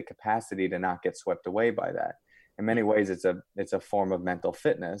simultaneously the capacity to not get swept away by that. in many ways it's a form of mental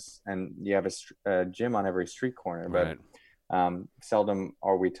fitness, and you have a gym on every street corner, but seldom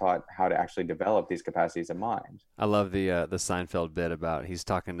are we taught how to actually develop these capacities of mind. I love the Seinfeld bit about he's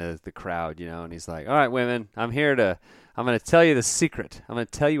talking to the crowd, and he's like, "All right, women, I'm going to tell you the secret. I'm going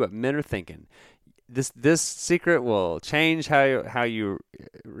to tell you what men are thinking. This secret will change how your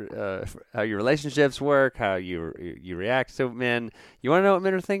relationships work, how you react to men. You want to know what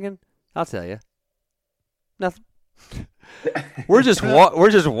men are thinking? I'll tell you. Nothing. We're just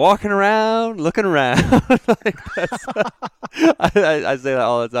walking around, looking around." Like I say that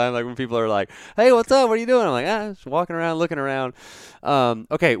all the time. Like when people are like, "Hey, what's up? What are you doing?" I'm like, just walking around, looking around.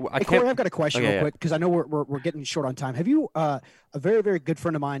 Okay, Cory, I've got a question real quick because I know we're getting short on time. Have you a very, very good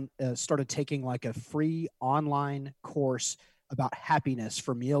friend of mine started taking like a free online course about happiness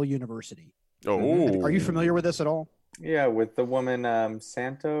from Yale University? Oh, are you familiar with this at all? Yeah, with the woman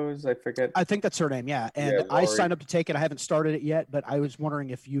Santos, I forget. I think that's her name. Yeah, and I signed up to take it. I haven't started it yet, but I was wondering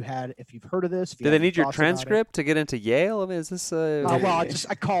if you've heard of this. Do they need your transcript to get into Yale? I mean, is this? Well,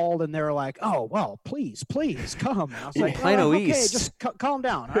 I called and they were like, "Oh, well, please come." And I was like, Plano okay, East. just calm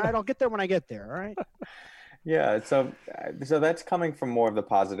down. All right, I'll get there when I get there. All right. Yeah, so that's coming from more of the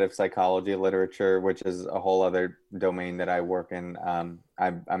positive psychology literature, which is a whole other domain that I work in. I'm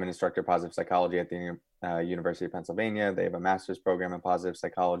an instructor of positive psychology at the University of Pennsylvania. They have a master's program in positive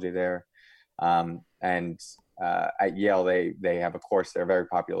psychology there, and at Yale they have a course. They're a very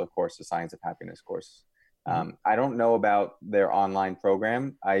popular course, the Science of Happiness course. I don't know about their online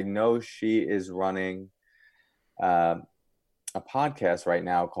program. I know she is running a podcast right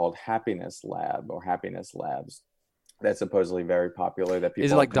now called Happiness Lab or Happiness Labs. That's supposedly very popular. That people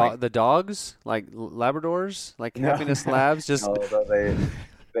is it like the dogs, like Labradors, like Happiness Labs? Just no,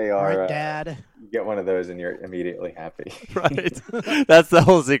 they are. Right, Dad. You get one of those and you're immediately happy. Right. That's the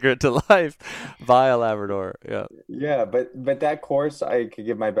whole secret to life. Buy a Labrador. Yeah. Yeah, but that course, I could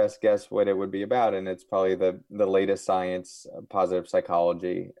give my best guess what it would be about, and it's probably the latest science, positive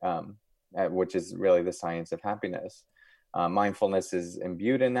psychology, which is really the science of happiness. Mindfulness is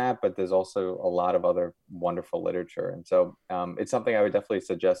imbued in that, but there's also a lot of other wonderful literature. And so it's something I would definitely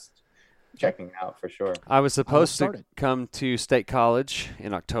suggest checking out for sure. I was supposed to come to State College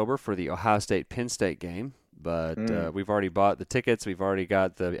in October for the Ohio State-Penn State game, but we've already bought the tickets. We've already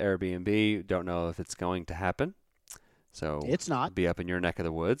got the Airbnb. Don't know if it's going to happen. So it's not. Be up in your neck of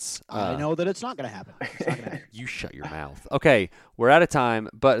the woods. I know that it's not going to happen. You shut your mouth. Okay, we're out of time,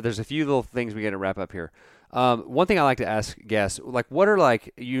 but there's a few little things we got to wrap up here. One thing I like to ask guests, like, what are,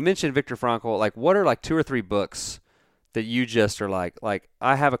 like, you mentioned Viktor Frankl, like, what are, like, 2 or 3 books that you just are like,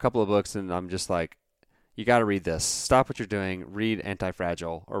 I have a couple of books and I'm just like, you got to read this. Stop what you're doing. Read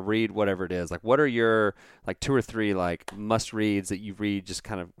Anti-Fragile or read whatever it is. Like, what are your, like, 2 or 3, like, must-reads that you read just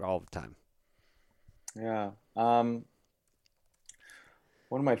kind of all the time? Yeah. One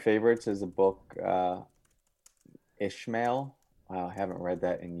of my favorites is a book, Ishmael. Wow, I haven't read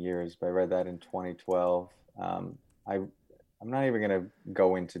that in years, but I read that in 2012. I'm not even going to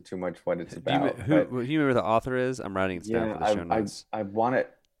go into too much what it's about. Do you remember the author is? I'm writing it down for the show notes.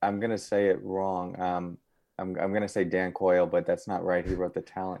 I'm going to say it wrong. I'm going to say Dan Quayle, but that's not right. He wrote The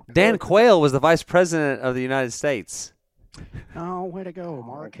Talent Code. Dan Quayle was the vice president of the United States. Oh, way to go,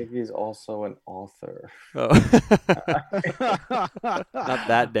 Mark. I think he's also an author. Oh. Not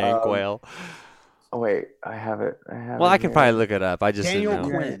that Dan Quayle. Oh, wait, I have it. Well, I can probably look it up. I just Daniel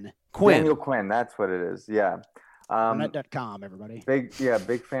didn't know. Quinn. Daniel Quinn, that's what it is. Yeah. Net.com, everybody. Big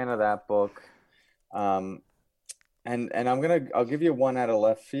fan of that book. And I'll give you one out of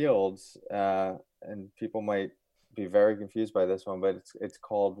left field, and people might be very confused by this one, but it's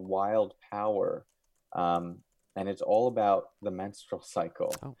called Wild Power, and it's all about the menstrual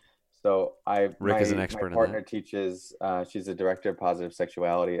cycle. Oh. So Rick is an expert in that. My partner teaches. She's a director of positive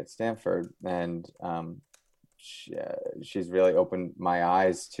sexuality at Stanford, and she's really opened my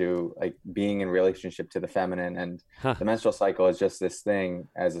eyes to, like, being in relationship to the feminine. And the menstrual cycle is just this thing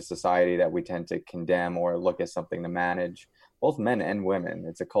as a society that we tend to condemn or look as something to manage, both men and women.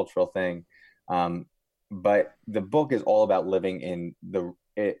 It's a cultural thing. But the book is all about living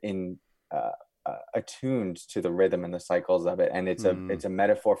attuned to the rhythm and the cycles of it, and it's a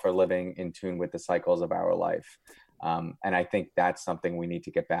metaphor for living in tune with the cycles of our life. And I think that's something we need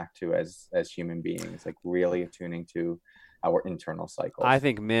to get back to as human beings, like really attuning to our internal cycles. I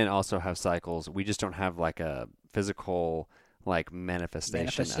think men also have cycles. We just don't have like a physical, like,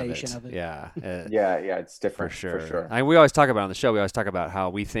 manifestation of it. Yeah. Yeah, it's different for sure. For sure. I mean, we always talk about on the show. We always talk about how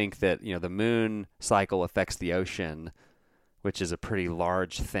we think that the moon cycle affects the ocean, which is a pretty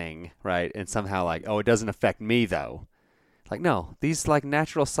large thing, right? And somehow, like, oh, it doesn't affect me though. Like, no, these like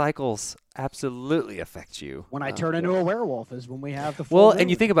natural cycles absolutely affect you. When I turn into a werewolf is when we have the full Well, moon. and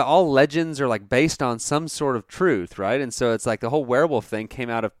you think about all legends are like based on some sort of truth, right? And so it's like the whole werewolf thing came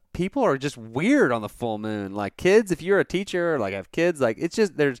out of people are just weird on the full moon. Like kids, if you're a teacher or like have kids, like it's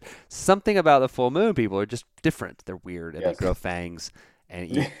just there's something about the full moon. People are just different. They're weird and they grow fangs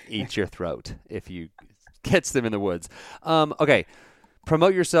and eat your throat if you catch them in the woods. Okay,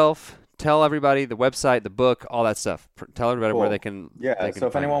 promote yourself. Tell everybody the website, the book, all that stuff. Tell everybody where they can. Yeah. They can So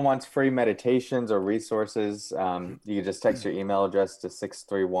if find anyone it. wants free meditations or resources, you can just text your email address to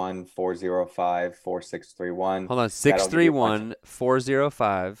 631-405-4631. Hold on,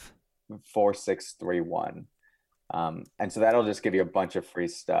 631-405. 4631. And so that'll just give you a bunch of free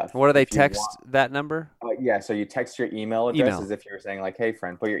stuff. What do they If you text want- that number? Yeah, so you text your email address Email. as if you were saying like, hey,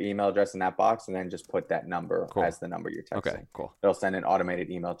 friend, put your email address in that box and then just put that number as the number you're texting. Okay, cool. It'll send an automated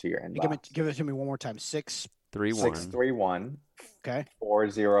email to your inbox. Give it to me one more time. 631 Okay.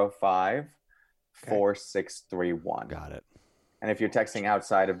 405 4631. Got it. And if you're texting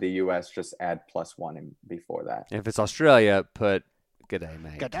outside of the US, just add +1 in before that. If it's Australia, put good day,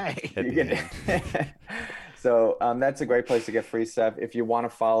 mate. Good day. At the end. So that's a great place to get free stuff. If you want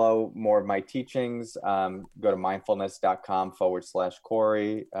to follow more of my teachings, go to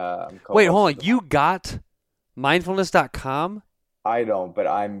mindfulness.com/Cory. Wait, hold on. You got mindfulness.com? I don't, but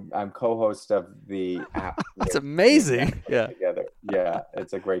I'm co-host of the app. That's amazing. Yeah. Together. Yeah,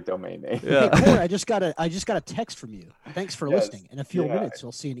 it's a great domain name. Hey, Cory, I just got a text from you. Thanks for Yes. listening. In a few minutes,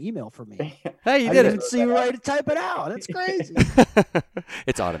 you'll see an email from me. Hey, you I did didn't it. see you right to type it out. That's crazy.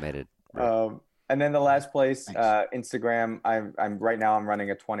 It's automated. And then the last place, Instagram. I'm right now. I'm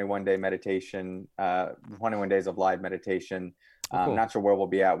running a 21-day meditation, 21 days of live meditation. I'm not sure where we'll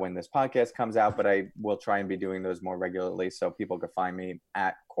be at when this podcast comes out, but I will try and be doing those more regularly, so people can find me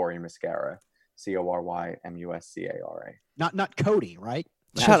at Cory Muscara, CoryMuscara. Not Cody, right?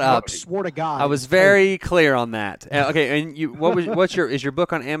 Shut up. I swore to God. I was very clear on that. Okay, and you, is your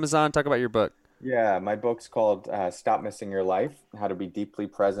book on Amazon? Talk about your book. Yeah, my book's called Stop Missing Your Life, How to Be Deeply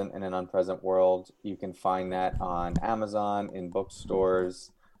Present in an Unpresent World. You can find that on Amazon, in bookstores,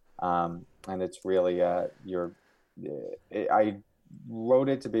 and it's really, I wrote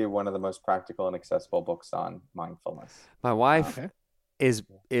it to be one of the most practical and accessible books on mindfulness. My wife is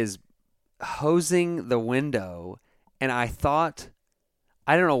hosing the window, and I don't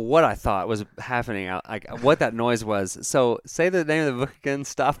know what I thought was happening, like what that noise was. So say the name of the book again.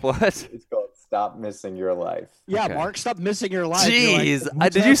 Stop what? It's called Stop Missing Your Life. Yeah, Okay. Mark, stop missing your life. Jeez, You're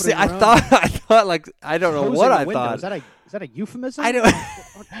like, did you see? I thought like I don't know Closing what a I window. thought. Is that a euphemism? I don't.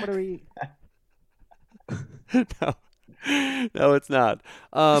 What are we? No, it's not.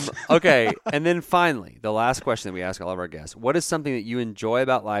 Okay, and then finally, the last question that we ask all of our guests: what is something that you enjoy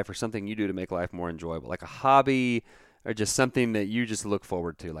about life, or something you do to make life more enjoyable, like a hobby, or just something that you just look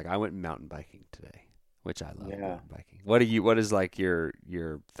forward to? Like I went mountain biking today, which I love. Mountain biking. What is like your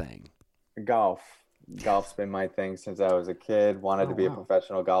thing? Golf. Golf's been my thing since I was a kid. Wanted to be a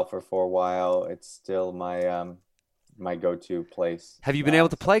professional golfer for a while. It's still my my go-to place. Have you been able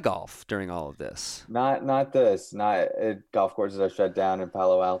to play golf during all of this? Not this. Golf courses are shut down in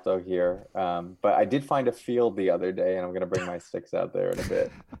Palo Alto here. But I did find a field the other day, and I'm going to bring my sticks out there in a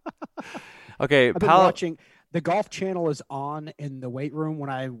bit. Okay, I've been watching. The Golf Channel is on in the weight room when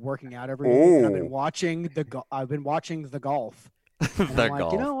I'm working out every day. And I've been watching the golf. And The I'm like,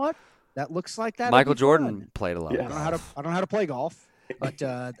 golf. you know what? That looks like that. Michael Jordan played a lot. I don't know how to play golf, but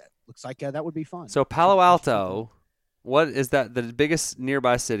that looks like that would be fun. So Palo Alto, what is that? The biggest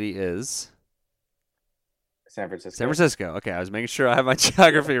nearby city is San Francisco. San Francisco. Okay, I was making sure I have my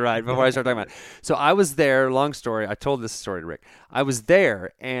geography right before I start talking about it. So I was there. Long story. I told this story to Rick. I was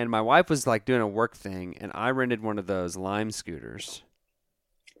there, and my wife was like doing a work thing, and I rented one of those Lime scooters.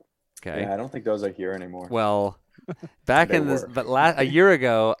 Okay. Yeah, I don't think those are here anymore. Well, back They in this, were. but a year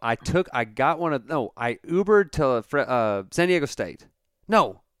ago, I Ubered to San Diego State.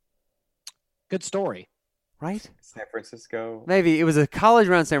 No, Good story. right? San Francisco. Maybe it was a college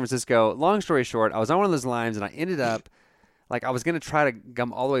around San Francisco. Long story short, I was on one of those lines, and I ended up like I was going to try to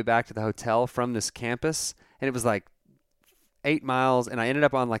come all the way back to the hotel from this campus, and it was like 8 miles, and I ended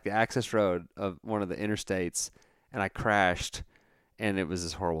up on like the access road of one of the interstates, and I crashed, and it was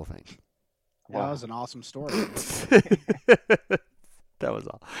this horrible thing. That was an awesome story. That was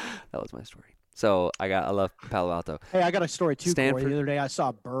all. That was my story. So I love Palo Alto. Hey, I got a story too, Stanford. Cory. The other day I saw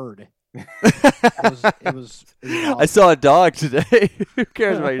a bird It was I awesome. saw a dog today. Who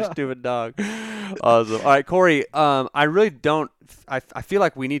cares about your stupid dog? Awesome. All right, Cory. I really don't. I feel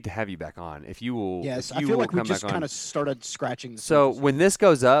like we need to have you back on. If you will. Yes, if I you feel will like we come just back on. kind of started scratching the So surface. when this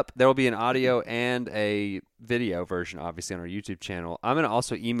goes up, there will be an audio and a video version, obviously, on our YouTube channel. I'm going to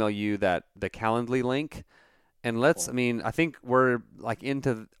also email you the Calendly link. And let's, I mean, I think we're like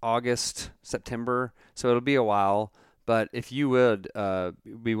into August, September, so it'll be a while. But if you would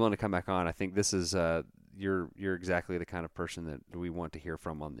be willing to come back on, I think this is you're exactly the kind of person that we want to hear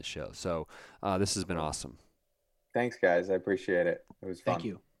from on this show. So this has been awesome. Thanks, guys. I appreciate it. It was fun. Thank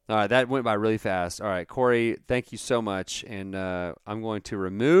you. All right, that went by really fast. All right, Cory, thank you so much. And I'm going to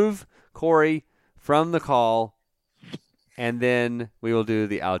remove Cory from the call, and then we will do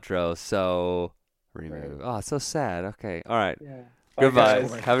the outro. So remove. Great. Oh, it's so sad. Okay. All right. Yeah. Goodbye.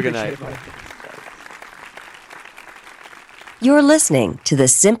 Guys. Have a good night. You're listening to the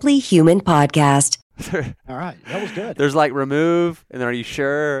Simply Human podcast. All right, that was good. There's like remove, and then are you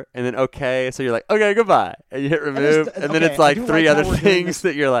sure? And then okay. So you're like, okay, goodbye. And you hit remove, and then okay, it's like I do three like how other we're doing things this.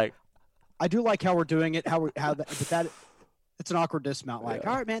 that you're like, I do like how we're doing it. But that it's an awkward dismount. Like,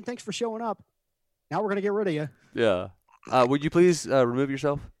 all right, man, thanks for showing up. Now we're gonna get rid of you. yeah. Would you please remove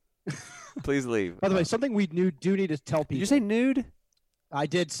yourself? Please leave. By the way, something we do need to tell people. Did you say nude? I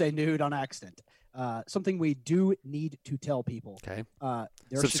did say nude on accident. Something we do need to tell people. Okay.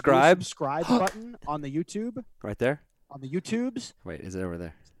 There Subscribe? should be a subscribe button on the YouTube. Right there? On the YouTubes. Wait, is it over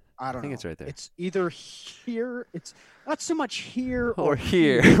there? I don't know. I think it's right there. It's either here. It's not so much here Or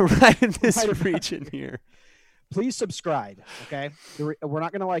here, right in this Right about region here. Please subscribe, okay? We're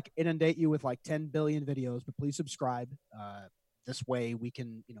not going to like inundate you with like 10 billion videos, but please subscribe. This way we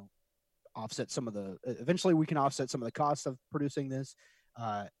can, offset some of the, eventually we can offset some of the costs of producing this.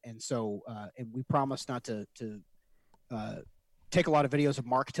 And we promise not to take a lot of videos of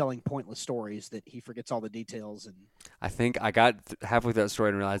Mark telling pointless stories that he forgets all the details. And I think I got halfway through that story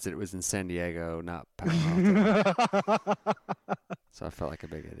and realized that it was in San Diego, not Palo Alto. So I felt like a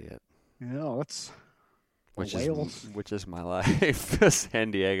big idiot. That's Which Wales. is my life.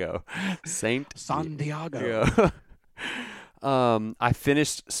 San Diego. San Diego. Diego. I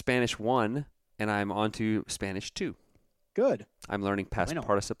finished Spanish 1 and I'm on to Spanish 2. Good. I'm learning past Bueno.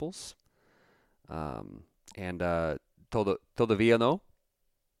 participles. Todavía no.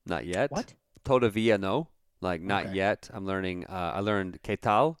 Not yet. What? Todavía no. Like not Okay. yet. I'm learning I learned ¿Qué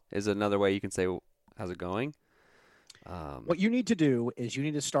tal? Is another way you can say how's it going? What you need to do is you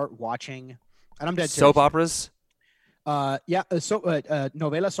need to start watching, and I'm dead soap serious. operas?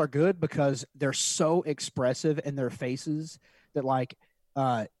 Novelas are good because they're so expressive in their faces that like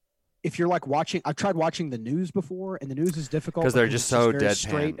if you're like watching, I've tried watching the news before, and the news is difficult 'Cause they're because just it's so very deadpan,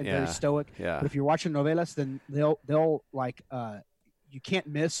 straight and yeah. very stoic. Yeah. But if you're watching novelas, then they'll like you can't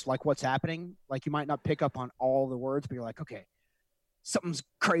miss like what's happening. Like you might not pick up on all the words, but you're like, okay, something's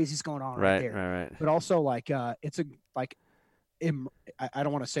crazy's going on right there. Right. But also like it's a like I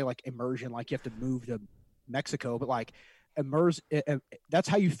don't want to say like immersion, like you have to move to Mexico, but like that's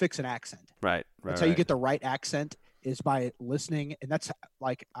how you fix an accent. Right. That's how you get the right accent is by listening. And that's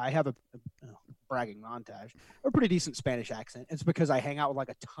like I have a bragging montage, a pretty decent Spanish accent. It's because I hang out with like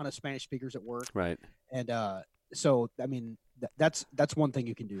a ton of Spanish speakers at work. Right. And so I mean that's one thing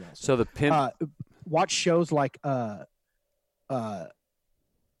you can do also. So the pimp Watch shows like what's the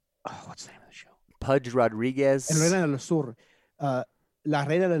name of the show? Pudge Rodriguez. El Reina del Sur. La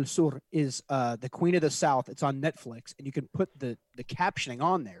Reina del Sur is the Queen of the South. It's on Netflix, and you can put the captioning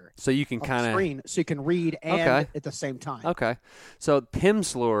on there. So you can on the kind of screen, so you can read and Okay. at the same time. Okay. So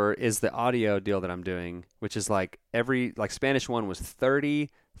Pimsleur is the audio deal that I'm doing, which is like Spanish 1 was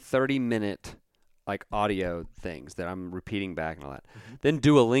 30-minute like audio things that I'm repeating back and all that. Mm-hmm. Then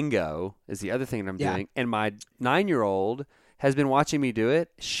Duolingo is the other thing that I'm doing. And my 9-year-old has been watching me do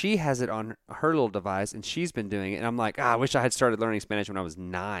it. She has it on her little device, and she's been doing it. And I'm like, I wish I had started learning Spanish when I was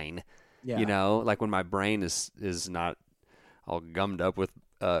 9. Yeah. You know, like when my brain is not all gummed up with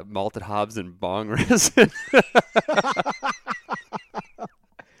malted hobs and bong resin.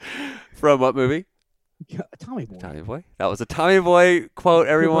 From what movie? Tommy Boy. Tommy Boy. That was a Tommy Boy quote,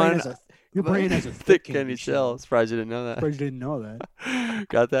 everyone. Your brain has a thick candy shell. Surprised you didn't know that. Surprised you didn't know that.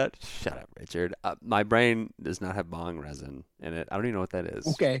 Got that? Shut up, Richard. My brain does not have bong resin in it. I don't even know what that is.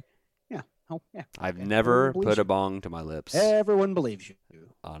 Okay. Yeah. Oh, yeah. I've Okay. never Everyone put believes a bong to my lips you. Everyone believes you.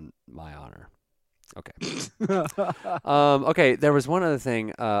 on my honor. Okay. Okay. There was one other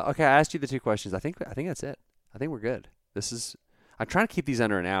thing. Okay, I asked you the 2 questions. I think that's it. I think we're good. I'm trying to keep these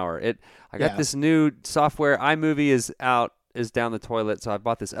under an hour. I got this new software. iMovie is down the toilet, so I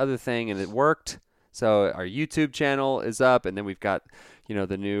bought this other thing and it worked. So our YouTube channel is up, and then we've got,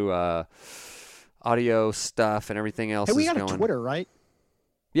 the new audio stuff and everything else. Hey, we is got going. a Twitter, right?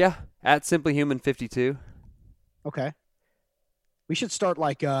 Yeah, at simplyhuman52. Okay. We should start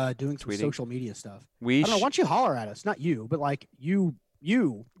doing some Tweeting. social media stuff. I We don't know. Why don't you holler at us? Not you, but you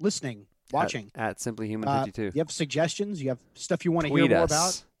listening, watching. At simplyhuman52. You have suggestions? You have stuff you want to hear more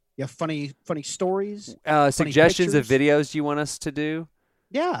about? You have funny stories? Suggestions of pictures? videos you want us to do?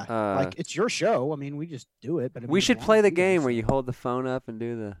 Yeah. It's your show. I mean, we just do it. But We should play the game where you hold the phone up and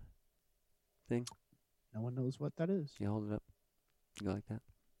do the thing. No one knows what that is. You hold it up. You go like that.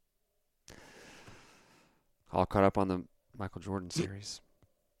 All caught up on the Michael Jordan series.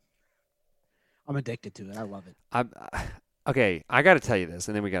 I'm addicted to it. I love it. Okay, I got to tell you this,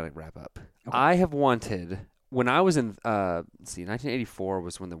 and then we got to wrap up. Okay. I have wanted, when I was in, 1984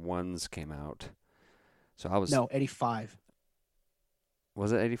 was when the ones came out. So I was... No, 85.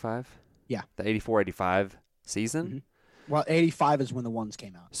 Was it 85? Yeah. The 84-85 season? Mm-hmm. Well, 85 is when the ones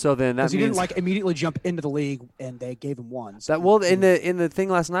came out. So then that means... he didn't immediately jump into the league and they gave him ones. In the thing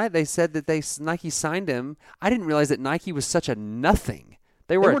last night, they said that Nike signed him. I didn't realize that Nike was such a nothing.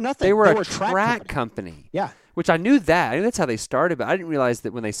 They were nothing. They were a track company. Yeah. Which I knew that. I knew that's how they started, but I didn't realize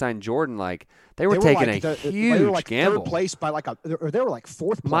that when they signed Jordan, they were taking a huge they were gamble. Third place by they were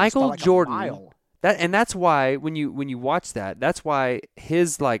fourth place Michael by Jordan, a mile. That's why when you watch that's why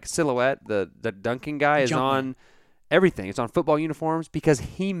his silhouette, the dunking guy, is on everything. It's on football uniforms because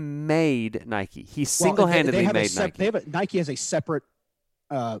he made Nike. He single-handedly made Nike. Nike has a separate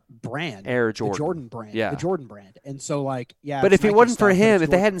brand, Air Jordan, the Jordan brand, yeah, the Jordan brand, and so yeah. But if it wasn't for him, if Jordan.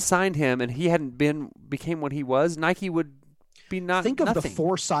 they hadn't signed him and he hadn't became what he was, Nike would be not. Think of nothing. the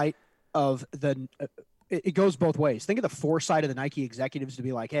foresight of the. It goes both ways. Think of the foresight of the Nike executives to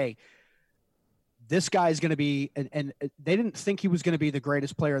be like, hey, this guy's going to be, and they didn't think he was going to be the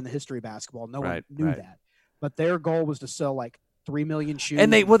greatest player in the history of basketball. No one knew that, but their goal was to sell 3 million shoes.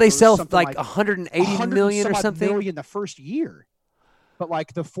 And they sell 180 million or something million the first year. But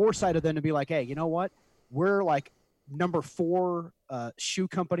the foresight of them to be like, hey, you know what? We're number 4 shoe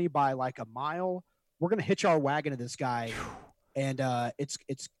company by a mile. We're gonna hitch our wagon to this guy, and it's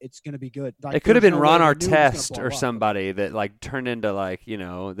gonna be good. It could have been Ron Artest or somebody that turned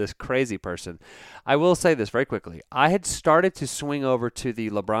into this crazy person. I will say this very quickly. I had started to swing over to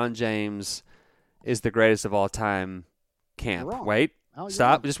the LeBron James is the greatest of all time camp. Wait,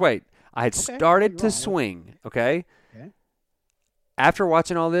 stop, just wait. I had started to swing. Okay. After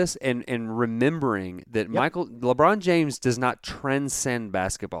watching all this and remembering that LeBron James does not transcend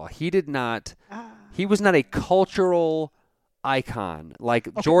basketball. He did not. He was not a cultural icon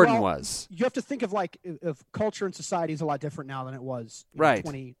like Jordan was. You have to think of culture and society is a lot different now than it was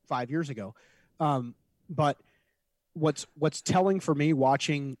 25 years ago. But what's telling for me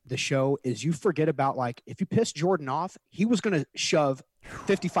watching the show is you forget about if you piss Jordan off, he was going to shove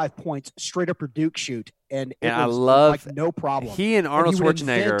 55 points straight up your Duke shoot, and it was I love no problem. He and Arnold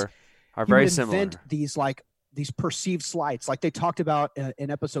Schwarzenegger are very similar. Invent these perceived slights, like they talked about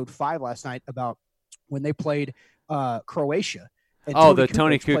in episode 5 last night about when they played Croatia. And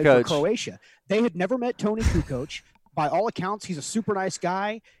Tony Kukoc. Croatia. They had never met Tony Kukoc. By all accounts, he's a super nice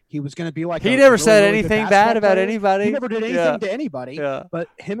guy. He was going to be he never said anything bad about anybody. He never did anything to anybody. Yeah. But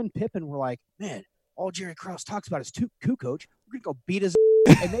him and Pippen were like, man, all Jerry Krause talks about is Kukoc. We're going to go beat his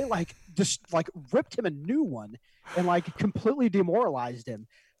and they just ripped him a new one and completely demoralized him.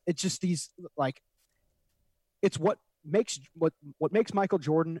 It's just these it's what makes Michael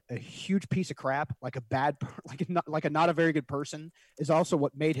Jordan a huge piece of crap, not a very good person, is also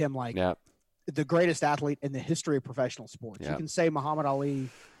what made him the greatest athlete in the history of professional sports. You can say Muhammad Ali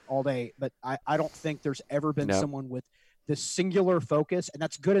all day, but I don't think there's ever been someone with this singular focus, and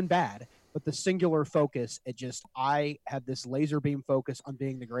that's good and bad. But the singular focus, I had this laser beam focus on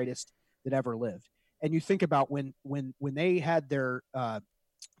being the greatest that ever lived. And you think about when they had their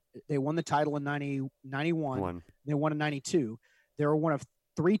they won the title in 91, they won in 92. They were one of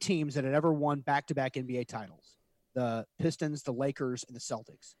 3 teams that had ever won back-to-back NBA titles: the Pistons, the Lakers, and the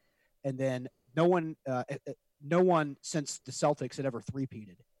Celtics. And then no one since the Celtics had ever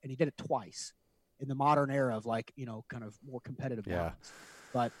three-peated, and he did it twice in the modern era of kind of more competitive balance.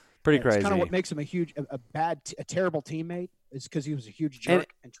 But pretty crazy. It's kind of what makes him a terrible teammate is because he was a huge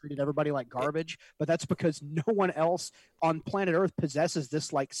jerk and treated everybody like garbage. But that's because no one else on planet Earth possesses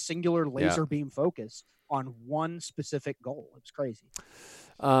this singular laser beam focus on one specific goal. It was crazy.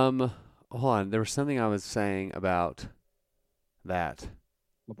 Hold on. There was something I was saying about that.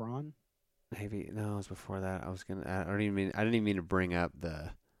 LeBron? Maybe no, it was before that. I didn't even mean to bring up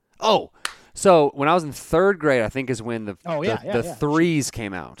the. Oh, so when I was in 3rd grade, I think is when the threes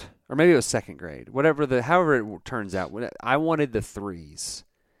came out, or maybe it was second grade. However it turns out. I wanted the 3s.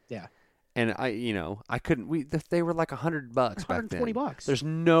 Yeah. And I couldn't. They were like $100 back then. $120. There's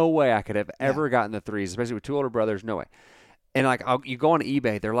no way I could have ever gotten the 3s, especially with 2 older brothers. No way. And like you go on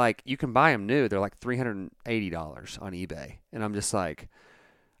eBay, they're like you can buy them new. They're like $380 on eBay, and I'm just like,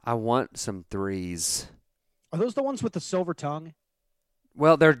 I want some 3s. Are those the ones with the silver tongue?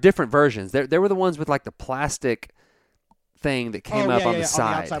 Well, they're different versions. They were the ones with like the plastic thing that came up on the side.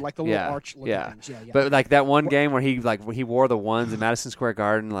 On the outside, like the little arch looking things. Yeah. But like that one game where he wore the ones in Madison Square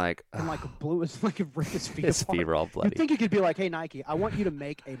Garden, like and like blue is like rip his feet his apart. feet were all bloody. You think you could be like, hey Nike, I want you to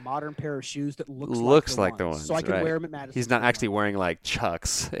make a modern pair of shoes that looks like the ones, so I can wear them at Madison. He's not actually wearing like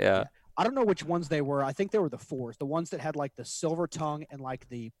Chucks. Yeah. I don't know which ones they were. I think they were the 4s, the ones that had like the silver tongue and like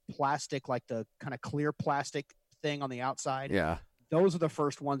the plastic, like the kind of clear plastic thing on the outside. Yeah. Those are the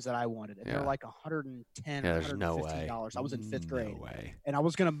first ones that I wanted. And they're like $110, there's no way. $150. I was in 5th grade. No way. And I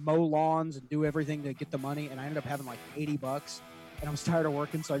was going to mow lawns and do everything to get the money. And I ended up having like $80. And I was tired of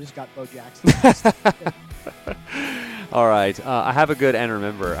working, so I just got Bo Jackson. All right. I have a good and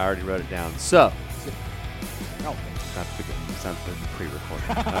remember. I already wrote it down. So. That's the good. Sounds like pre-recorded.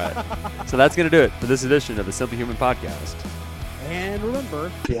 All right. So that's going to do it for this edition of the Simply Human Podcast. And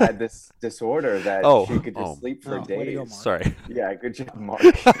remember, she had this disorder that she could just sleep for days. Sorry. Yeah, good job, Mark.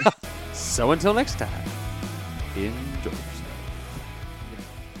 So until next time, enjoy.